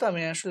পেজ, তো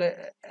আমি আসলে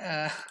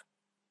আহ,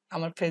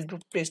 আমার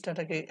ফেসবুক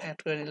পেজটাকে অ্যাড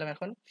করে নিলাম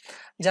এখন।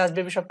 জাস্ট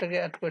বেবি শপটাকে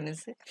অ্যাড করে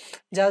নিয়েছি।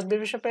 জাস্ট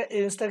বেবি শপে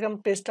ইনস্টাগ্রাম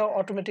পেজটাও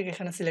অটোমেটিক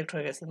এখানে সিলেক্ট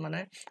হয়ে গেছে। মানে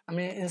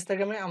আমি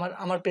ইনস্টাগ্রামে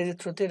আমার পেজের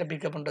থ্রুতে এটা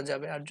বিজ্ঞাপনটা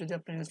যাবে। আর যদি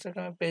আপনার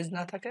ইনস্টাগ্রামে পেজ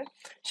না থাকে,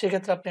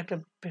 সেক্ষেত্রে আপনি একটা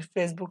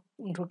ফেসবুক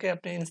ঢুকে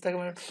আপনি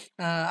ইনস্টাগ্রামের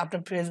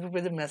আপনার ফেসবুক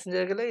পেজে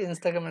মেসেঞ্জারে গেলে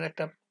ইনস্টাগ্রামের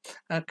একটা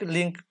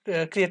লিঙ্ক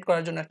ক্রিয়েট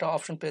করার জন্য একটা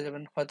অপশন পেয়ে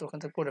যাবেন, হয়তো ওখান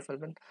থেকে করে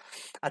ফেলবেন।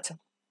 আচ্ছা,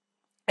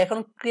 এখন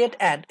ক্রিয়েট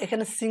অ্যাড,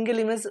 এখানে সিঙ্গেল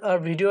ইমেজ আর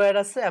ভিডিও অ্যাড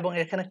আছে এবং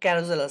এখানে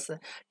ক্যারোজেল আছে।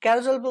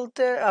 ক্যারোজেল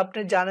বলতে আপনি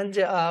জানেন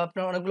যে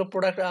আপনার অনেকগুলো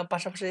প্রোডাক্ট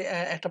পাশাপাশি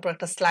একটা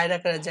প্রোডাক্ট স্লাইড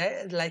আকারে যায়,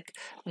 লাইক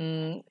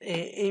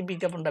এই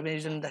বিজ্ঞাপনটা আমি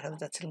এই জন্য দেখাতে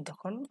চাচ্ছিলাম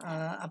তখন।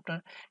 আপনার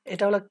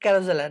এটা হলো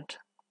ক্যারোজেল অ্যাড।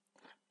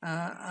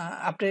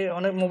 আপনি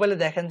অনেক মোবাইলে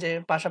দেখেন যে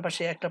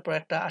পাশাপাশি একটা পর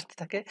একটা আসতে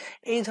থাকে।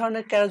 এই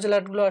ধরনের ক্যারোজেল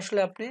অ্যাডগুলো আসলে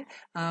আপনি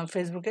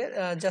ফেসবুকে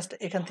জাস্ট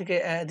এখান থেকে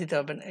দিতে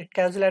পারবেন।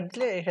 ক্যারোজেল অ্যাড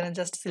দিলে এখানে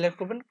জাস্ট সিলেক্ট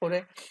করবেন, করে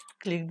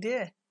ক্লিক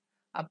দিয়ে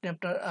আপনি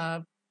আপনার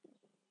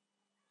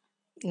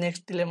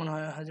নেক্সট দিলে মনে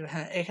হয় হয়ে যাবে।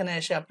 হ্যাঁ, এখানে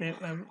এসে আপনি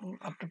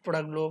আপনার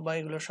প্রোডাক্টগুলো বা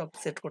এগুলো সব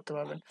সেট করতে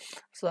পারবেন।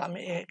 সো আমি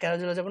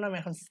ক্যারোজেলে যাব না, আমি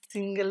এখন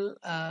সিঙ্গেল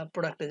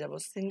প্রোডাক্টে যাব।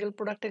 সিঙ্গেল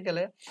প্রোডাক্টে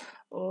গেলে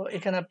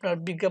এখানে আপনার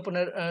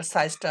বিজ্ঞাপনের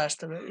সাইজটা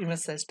আসতে হবে,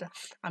 ইমেজ সাইজটা।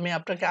 আমি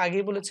আপনাকে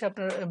আগেই বলেছি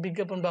আপনার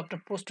বিজ্ঞাপন বা আপনার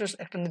পোস্টের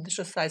একটা নির্দিষ্ট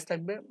সাইজ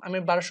থাকবে। আমি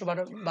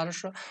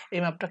 1200 এই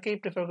মাপটাকেই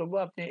প্রেফার করব।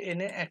 আপনি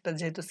এনে একটা,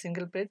 যেহেতু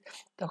সিঙ্গেল পেজ,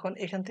 তখন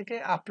এখান থেকে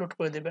আপলোড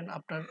করে দেবেন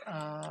আপনার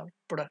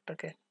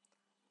প্রোডাক্টটাকে।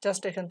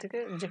 জাস্ট এখান থেকে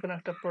যে কোনো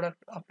একটা প্রোডাক্ট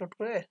আপলোড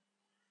করে,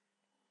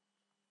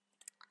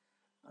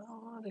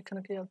 আর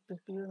এখানে কি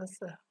আপলোড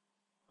আছে?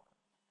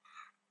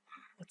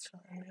 আচ্ছা,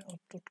 আমি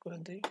আপলোড করে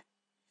দিই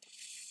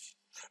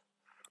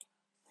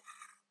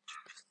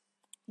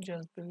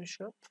জাস্ট বেবি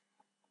শপ।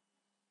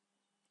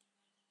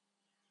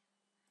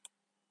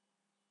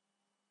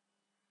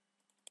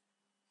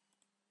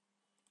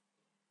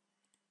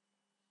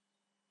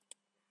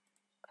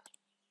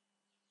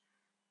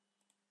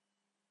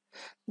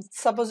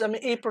 সাপোজ আমি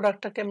এই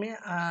প্রোডাক্টটাকে আমি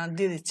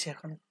দিয়ে দিচ্ছি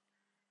এখন।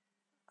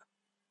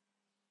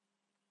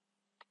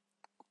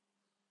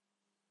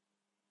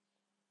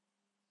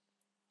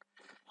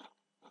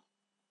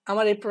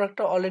 আমার এই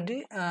প্রোডাক্টটা অলরেডি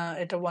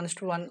এটা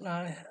 1:1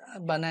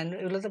 বা 9,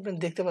 এগুলোতে আপনি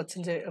দেখতে পাচ্ছেন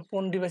যে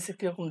কোন ডিভাইসে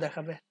কিরকম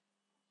দেখাবে।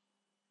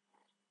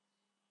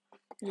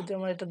 যদি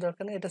আমার এটা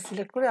দরকার নেই, এটা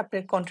সিলেক্ট করে আপনি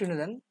কন্টিনিউ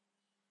দেন।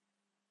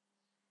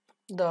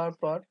 দেওয়ার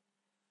পর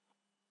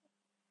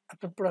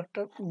আপনার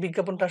প্রোডাক্টটা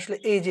বিজ্ঞাপনটা আসলে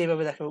এই যে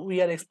এইভাবে দেখাবে, উই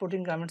আর এক্সপোর্টিং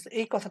গার্মেন্টস।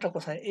 এই কথাটা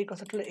কোথায়? এই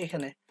কথাটা হলো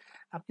এখানে।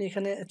 আপনি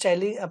এখানে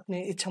চাইলেই আপনি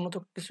ইচ্ছামতো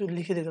কিছু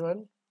লিখে দিতে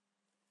পারেন।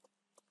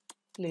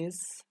 Please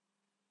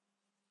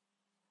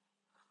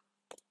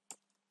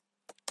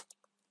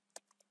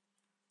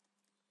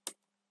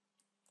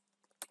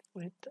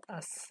with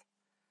us.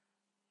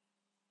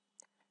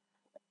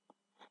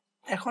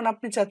 এখন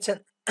আপনি চাচ্ছেন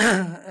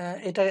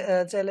এটা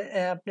চাইলে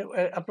আপনি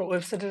আপনার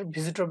ওয়েবসাইটের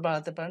ভিজিটর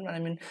বাড়াতে পারেন। আই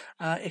মিন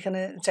এখানে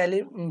চাইলে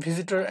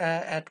ভিজিটর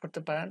অ্যাড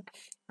করতে পারেন।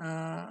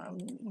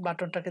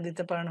 বাটনটাকে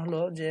দিতে পারেন হলো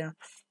যে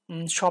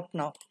শপ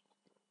নাও।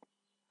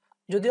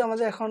 যদিও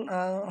আমাদের এখন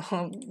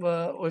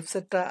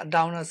ওয়েবসাইটটা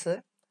ডাউন আছে,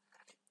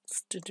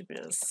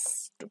 https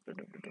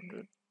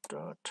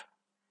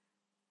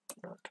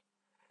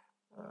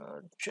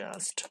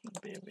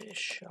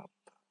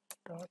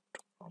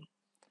justbabyshop.com।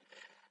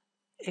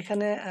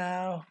 এখানে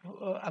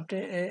আপনি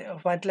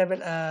হোয়াইট লেভেল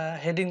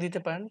হেডিং দিতে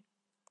পারেন।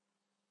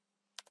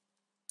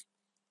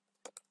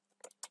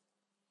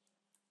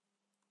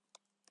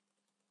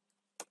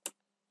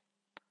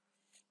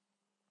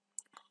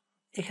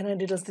 এখানে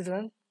ডিটেলস দিতে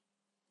পারেন।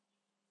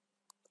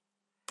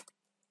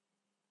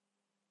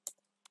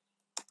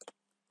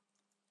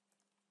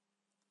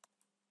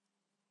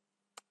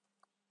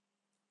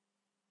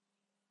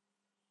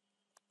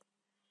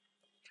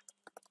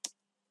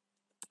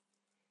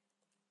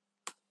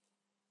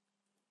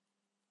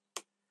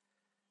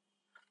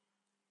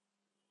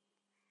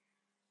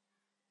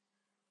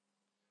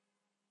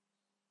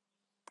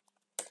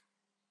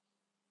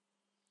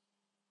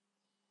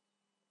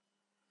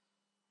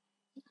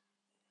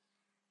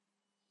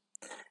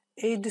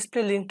 এই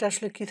ডিসপ্লে লিঙ্কটা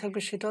আসলে কি থাকবে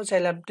সেটাও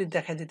চাইলে আপনি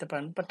দেখাই দিতে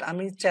পারেন, বাট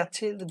আমি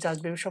চাচ্ছি জাস্ট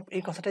বেবি শপ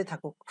এই কথাটাই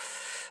থাকুক।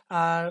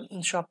 আর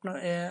স্বপ্ন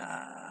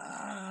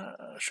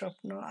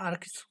স্বপ্ন আর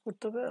কিছু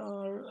করতে হবে,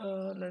 আর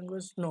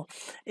ল্যাঙ্গুয়েজ নো।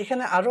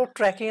 এখানে আরও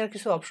ট্র্যাকিং এর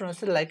কিছু অপশন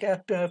আছে, লাইক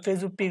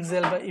ফেসবুক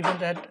পিক্সেল বা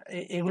ইভেন্ট অ্যাড,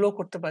 এগুলোও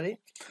করতে পারি।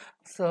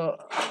 সো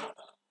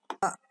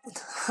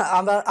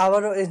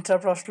আবারও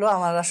ইন্টারাপ্ট আসলো।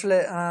 আমার আসলে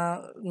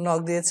নক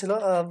দিয়েছিল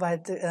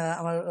বাড়িতে,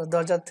 আমার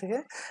দরজার থেকে,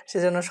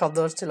 সেজন্য শব্দ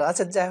হচ্ছিল।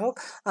 আচ্ছা যাই হোক,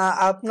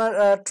 আপনার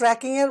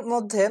ট্র্যাকিংয়ের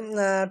মধ্যে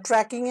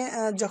ট্র্যাকিংয়ে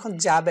যখন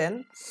যাবেন,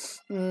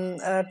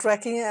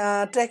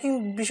 ট্র্যাকিং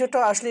বিষয়টা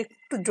আসলে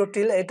একটু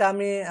জটিল। এটা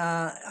আমি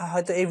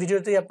হয়তো এই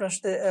ভিডিওতেই আপনার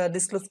সাথে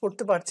ডিসক্লোজ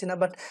করতে পারছি না,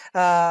 বাট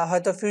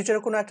হয়তো ফিউচারে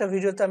কোনো একটা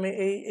ভিডিওতে আমি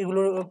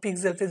এগুলোর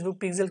ফেসবুক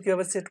পিক্সেল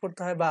কীভাবে সেট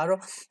করতে হয়, বা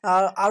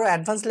আরও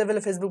অ্যাডভান্স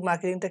লেভেলে ফেসবুক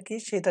মার্কেটিংটা কী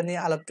সেটা নিয়ে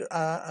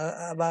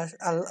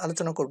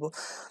আলোচনা করব।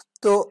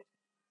 তো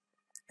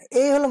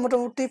এই হলো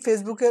মোটামুটি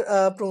ফেসবুকের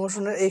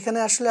প্রমোশনের। এখানে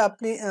আসলে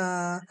আপনি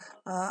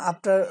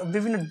আপনার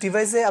বিভিন্ন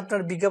ডিভাইসে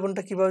আপনার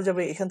বিজ্ঞাপনটা কীভাবে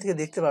যাবে এখান থেকে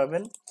দেখতে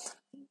পারবেন।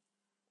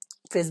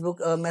 ফেসবুক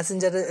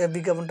মেসেঞ্জারে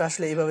বিজ্ঞাপনটা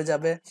আসলে এইভাবে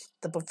যাবে,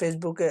 তারপর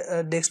ফেসবুকে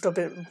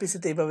ডেস্কটপের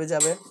পিসিতে এইভাবে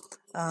যাবে,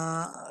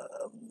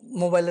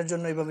 মোবাইলের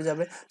জন্য এইভাবে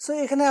যাবে। সো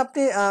এখানে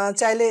আপনি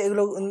চাইলে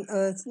এগুলো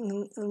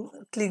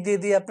ক্লিক দিয়ে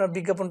দিয়ে আপনার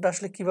বিজ্ঞাপনটা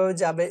আসলে কিভাবে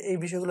যাবে এই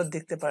বিষয়গুলো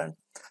দেখতে পারেন।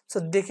 সো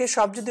দেখে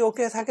সব যদি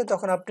ওকে থাকে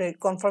তখন আপনি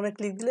কনফার্মে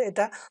ক্লিক দিলে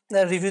এটা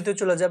রিভিউতে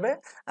চলে যাবে,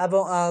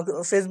 এবং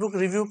ফেসবুক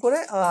রিভিউ করে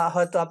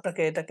হয়তো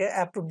আপনাকে এটাকে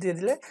অ্যাপ্রুভ দিয়ে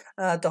দিলে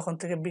তখন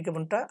থেকে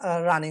বিজ্ঞাপনটা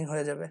রানিং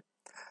হয়ে যাবে।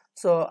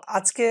 সো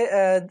আজকে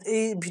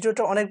এই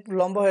ভিডিওটা অনেক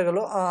লম্বা হয়ে গেল,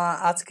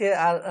 আজকে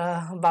আর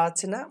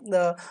বাড়াচ্ছি না।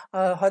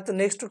 হয়তো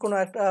নেক্সট কোনো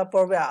একটা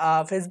পর্বে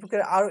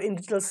ফেসবুকের আরও ইন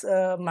ডিটেলস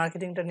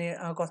মার্কেটিংটা নিয়ে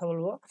কথা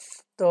বলবো।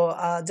 তো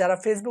যারা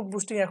ফেসবুক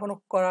বুস্টিং এখনও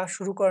করা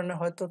শুরু করেন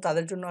হয়তো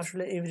তাদের জন্য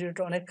আসলে এই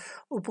ভিডিওটা অনেক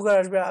উপকার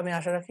আসবে আমি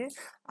আশা রাখি।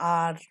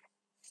 আর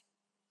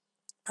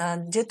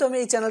যেহেতু আমি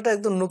এই চ্যানেলটা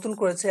একদম নতুন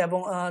করেছি এবং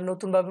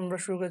নতুনভাবে আমরা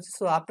শুরু করেছি,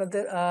 সো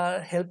আপনাদের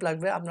হেল্প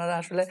লাগবে। আপনারা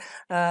আসলে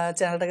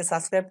চ্যানেলটাকে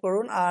সাবস্ক্রাইব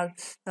করুন, আর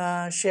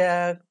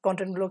শেয়ার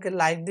কন্টেন্টগুলোকে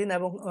লাইক দিন,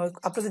 এবং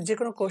আপনাদের যে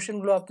কোনো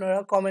কোয়েশ্চেনগুলো আপনারা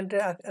কমেন্টে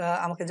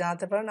আমাকে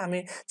জানাতে পারেন। আমি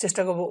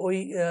চেষ্টা করব ওই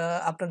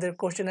আপনাদের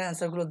কোয়েশ্চেনের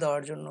অ্যান্সারগুলো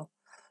দেওয়ার জন্য।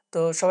 তো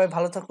সবাই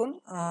ভালো থাকুন,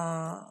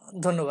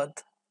 ধন্যবাদ।